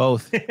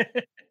 Both.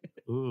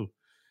 Ooh.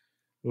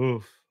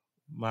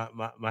 My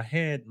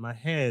head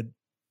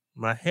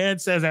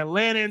says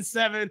Atlanta in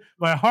 7.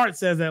 My heart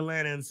says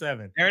Atlanta in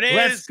 7. There it is.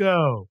 Let's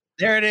go.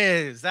 There it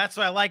is. That's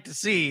what I like to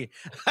see.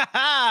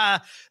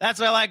 That's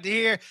what I like to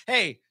hear.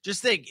 Hey,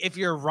 just think, if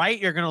you're right,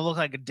 you're going to look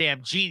like a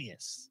damn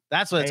genius.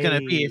 That's what it's going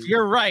to be. If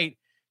you're right,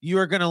 you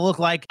are going to look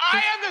like I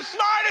am the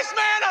smartest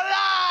man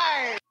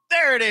alive.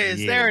 There it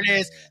is. Yeah. There it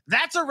is.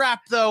 That's a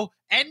wrap, though.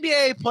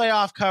 NBA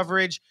playoff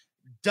coverage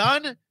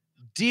done.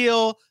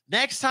 Deal.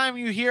 Next time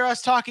you hear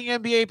us talking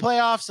NBA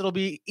playoffs, it'll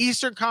be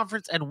Eastern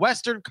Conference and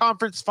Western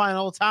Conference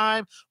final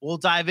time. We'll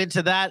dive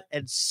into that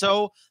and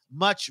so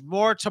much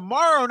more.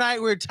 Tomorrow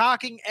night, we're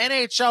talking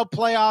NHL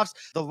playoffs,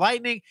 the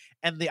Lightning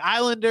and the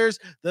Islanders,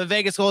 the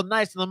Vegas Golden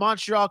Knights and the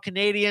Montreal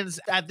Canadiens.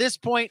 At this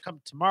point,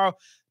 come tomorrow,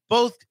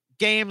 both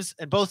games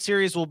and both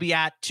series will be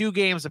at 2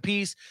 games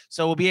apiece.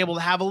 So we'll be able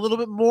to have a little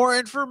bit more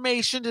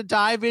information to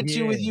dive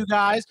into with you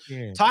guys.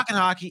 Talking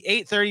hockey,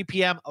 8:30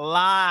 p.m.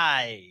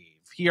 live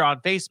here on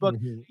Facebook,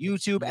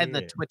 YouTube, and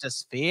the Twitter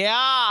sphere.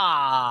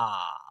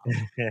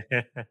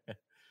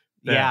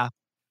 Yeah,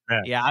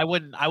 I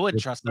wouldn't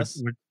trust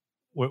us.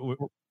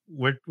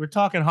 We're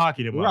talking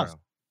hockey tomorrow.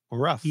 We're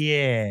rough.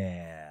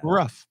 Yeah, we're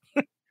rough.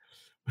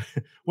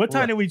 What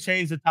time did we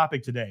change the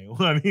topic today?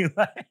 I mean,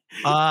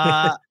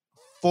 I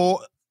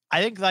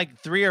think like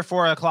 3 or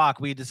 4 o'clock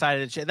we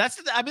decided to change. That's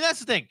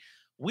the thing.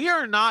 We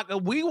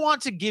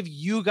want to give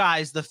you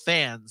guys, the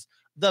fans,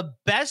 the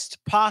best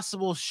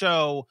possible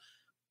show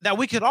that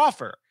we could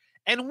offer.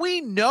 And we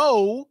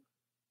know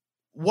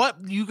what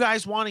you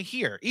guys want to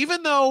hear.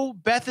 Even though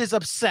Beth is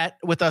upset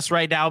with us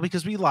right now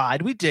because we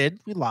lied. We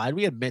lied.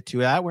 We admit to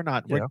that. We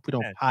don't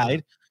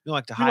hide. We don't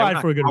like to hide. We lied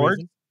for a good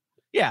reason.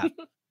 Yeah.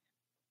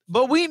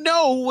 But we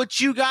know what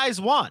you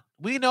guys want.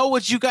 We know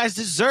what you guys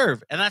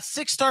deserve. And that's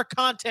 6-star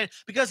content,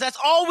 because that's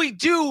all we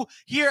do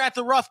here at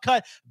the Rough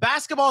Cut.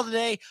 Basketball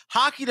today,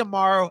 hockey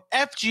tomorrow,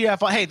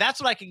 FGF. Hey,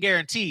 that's what I can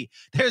guarantee.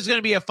 There's going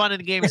to be a Fun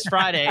and Games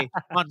Friday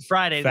on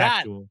Friday.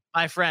 Factual. That,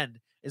 my friend,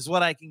 is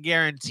what I can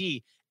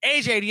guarantee.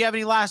 AJ, do you have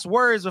any last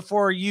words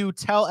before you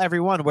tell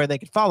everyone where they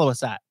can follow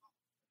us at?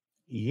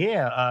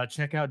 Yeah,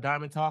 check out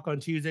Diamond Talk on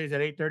Tuesdays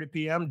at 8:30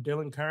 p.m.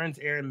 Dylan Kearns,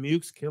 Aaron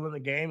Mukes, Killing the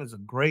Game is a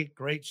great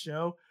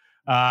show.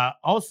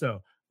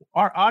 Also,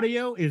 our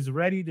audio is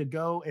ready to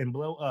go and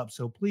blow up.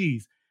 So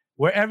please,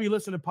 wherever you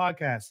listen to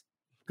podcasts,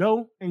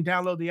 go and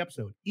download the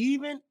episode.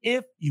 Even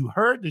if you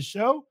heard the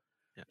show,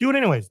 do it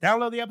anyways.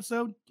 Download the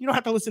episode. You don't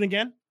have to listen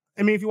again.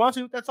 I mean, if you want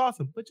to, that's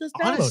awesome. But just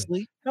download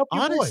it. Help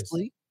your boys.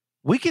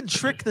 We can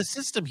trick the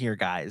system here,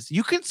 guys.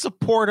 You can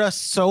support us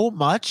so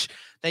much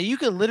that you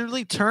can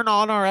literally turn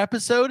on our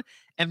episode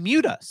and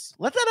mute us.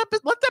 Let that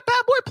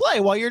bad boy play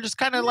while you're just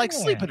kind of like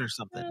sleeping or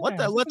something. Let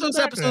those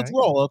episodes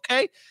roll,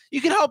 okay? You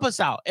can help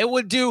us out. It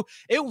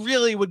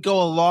really would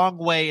go a long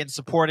way in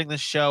supporting the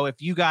show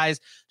if you guys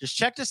just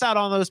checked us out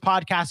on those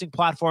podcasting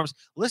platforms,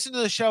 listen to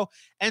the show,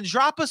 and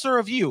drop us a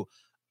review.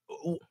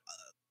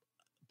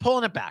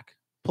 Pulling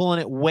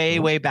it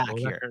way back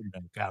here.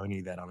 We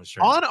need that on the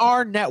shirt. On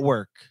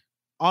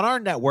our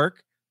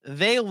network,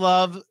 they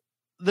love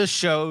the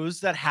shows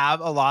that have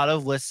a lot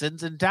of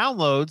listens and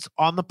downloads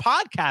on the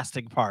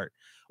podcasting part.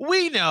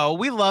 We know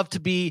we love to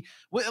be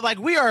like,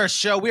 we are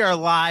a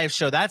live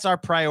show. That's our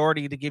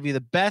priority, to give you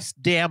the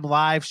best damn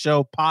live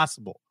show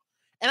possible.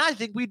 And I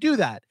think we do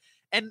that.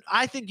 And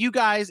I think you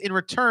guys in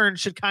return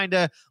should kind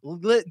of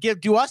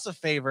do us a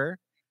favor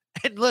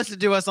and listen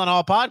to us on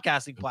all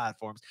podcasting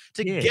platforms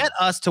to get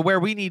us to where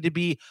we need to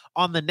be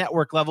on the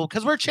network level,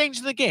 because we're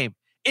changing the game.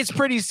 It's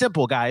pretty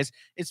simple, guys.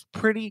 It's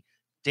pretty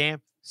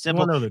damn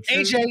simple. You know the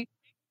truth? AJ,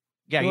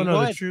 yeah, you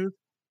know the truth?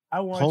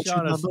 I want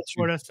y'all to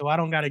support us so I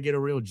don't got to get a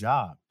real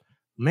job.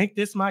 Make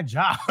this my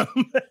job.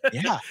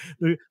 Yeah.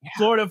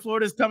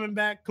 Florida's coming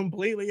back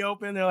completely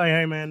open. They're like,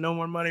 hey, man, no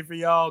more money for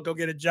y'all. Go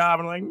get a job.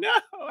 I'm like, no,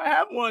 I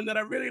have one that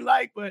I really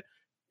like, but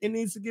it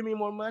needs to give me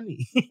more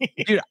money.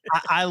 Dude,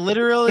 I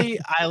literally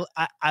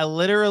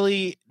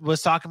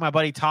was talking to my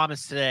buddy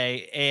Thomas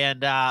today,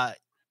 and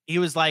he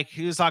was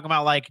talking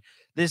about like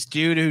this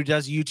dude who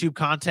does YouTube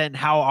content, and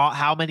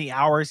how many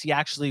hours he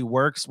actually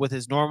works with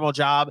his normal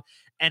job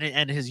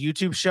and his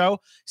YouTube show.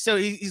 So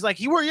he's like,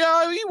 he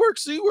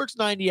works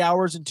 90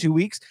 hours in 2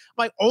 weeks.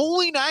 I'm like,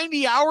 only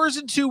 90 hours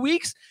in 2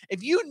 weeks?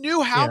 If you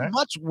knew how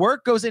much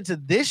work goes into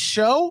this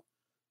show,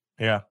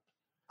 I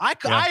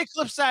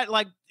eclipse that.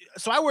 Like,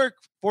 so I work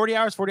 40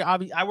 hours,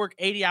 I work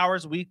 80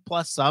 hours a week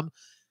plus some.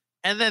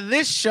 And then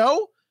this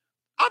show,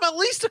 I'm at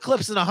least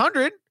eclipsing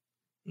 100.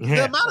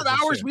 The amount of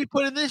hours we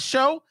put in this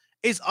show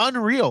is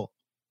unreal.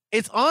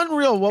 It's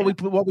unreal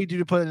what we do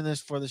to put in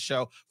this for the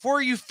show.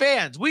 For you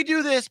fans, we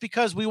do this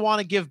because we want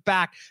to give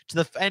back to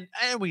the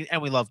and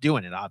we love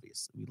doing it.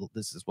 Obviously,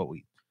 this is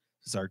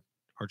our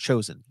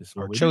chosen field. That's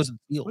what we do.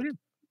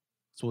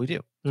 That's what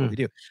we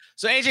do.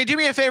 So AJ, do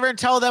me a favor and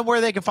tell them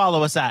where they can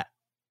follow us at.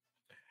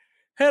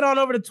 Head on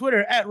over to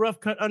Twitter at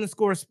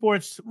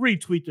roughcut_sports.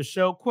 Retweet the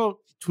show. Quote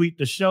tweet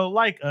the show.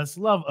 Like us.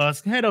 Love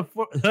us. Head to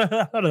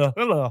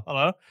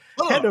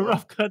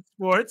Rough Cut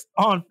Sports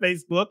on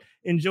Facebook.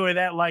 Enjoy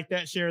that. Like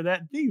that. Share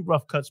that. The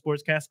Rough Cut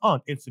Sportscast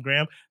on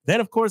Instagram. Then,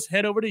 of course,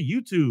 head over to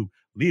YouTube.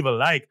 Leave a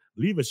like.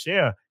 Leave a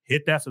share.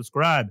 Hit that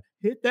subscribe.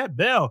 Hit that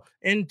bell.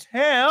 And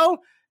tell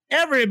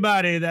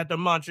everybody that the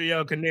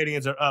Montreal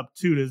Canadiens are up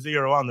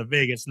 2-0 on the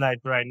Vegas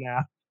Knights right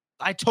now.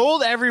 I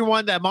told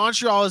everyone that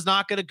Montreal is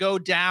not going to go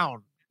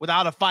down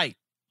without a fight.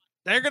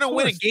 They're going to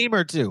win a game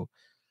or two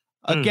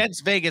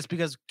against Vegas,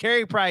 because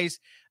Carey Price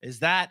is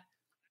that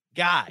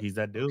guy. He's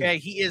that dude. Okay,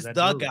 he is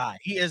the guy.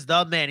 He is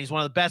the man. He's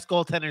one of the best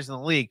goaltenders in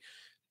the league.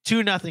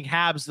 2-0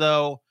 Habs,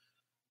 though.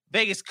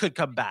 Vegas could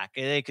come back.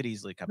 They could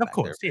easily come back. Of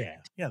course,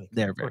 they're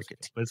very good.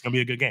 But it's going to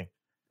be a good game.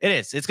 It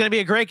is. It's going to be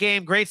a great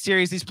game, great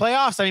series. These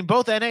playoffs, I mean,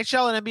 both the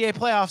NHL and NBA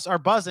playoffs are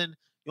buzzing.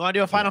 You want to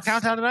do a final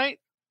countdown tonight?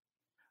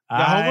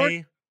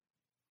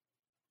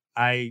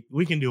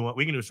 We can do one.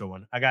 We can do a short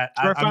one. I'm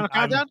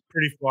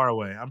pretty far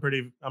away. I'm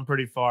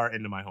pretty far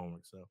into my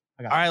homework. So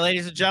all right,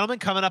 ladies and gentlemen,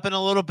 coming up in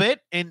a little bit,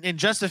 in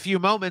just a few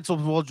moments,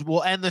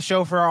 we'll end the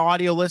show for our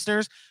audio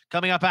listeners.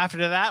 Coming up after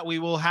that, we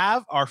will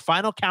have our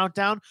final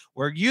countdown,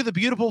 where you, the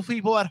beautiful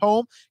people at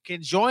home,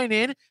 can join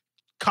in,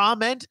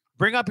 comment,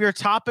 bring up your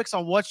topics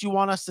on what you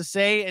want us to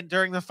say. And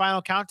during the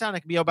final countdown,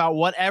 it can be about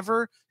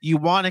whatever you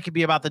want. It could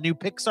be about the new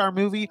Pixar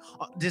movie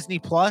on Disney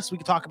Plus. We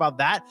can talk about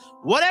that.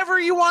 Whatever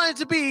you want it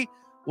to be,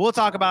 we'll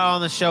talk about it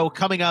on the show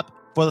coming up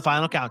for the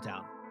final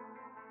countdown.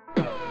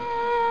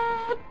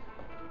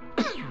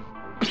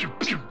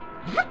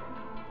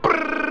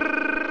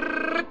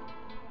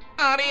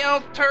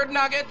 Adios, turd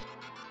nuggets.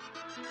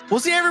 We'll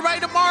see everybody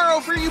tomorrow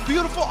for you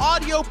beautiful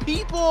audio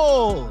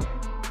people.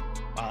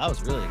 Wow, that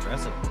was really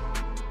aggressive.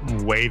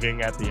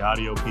 Waving at the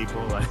audio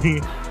people.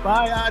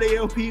 Bye,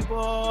 audio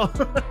people.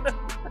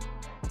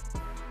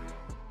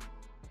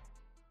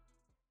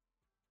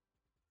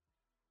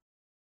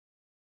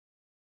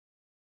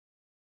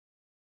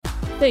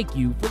 Thank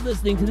you for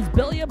listening to this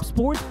Belly Up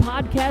Sports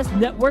Podcast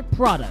Network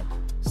product.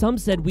 Some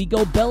said we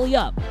go belly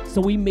up, so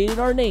we made it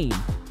our name,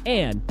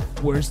 and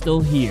we're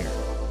still here.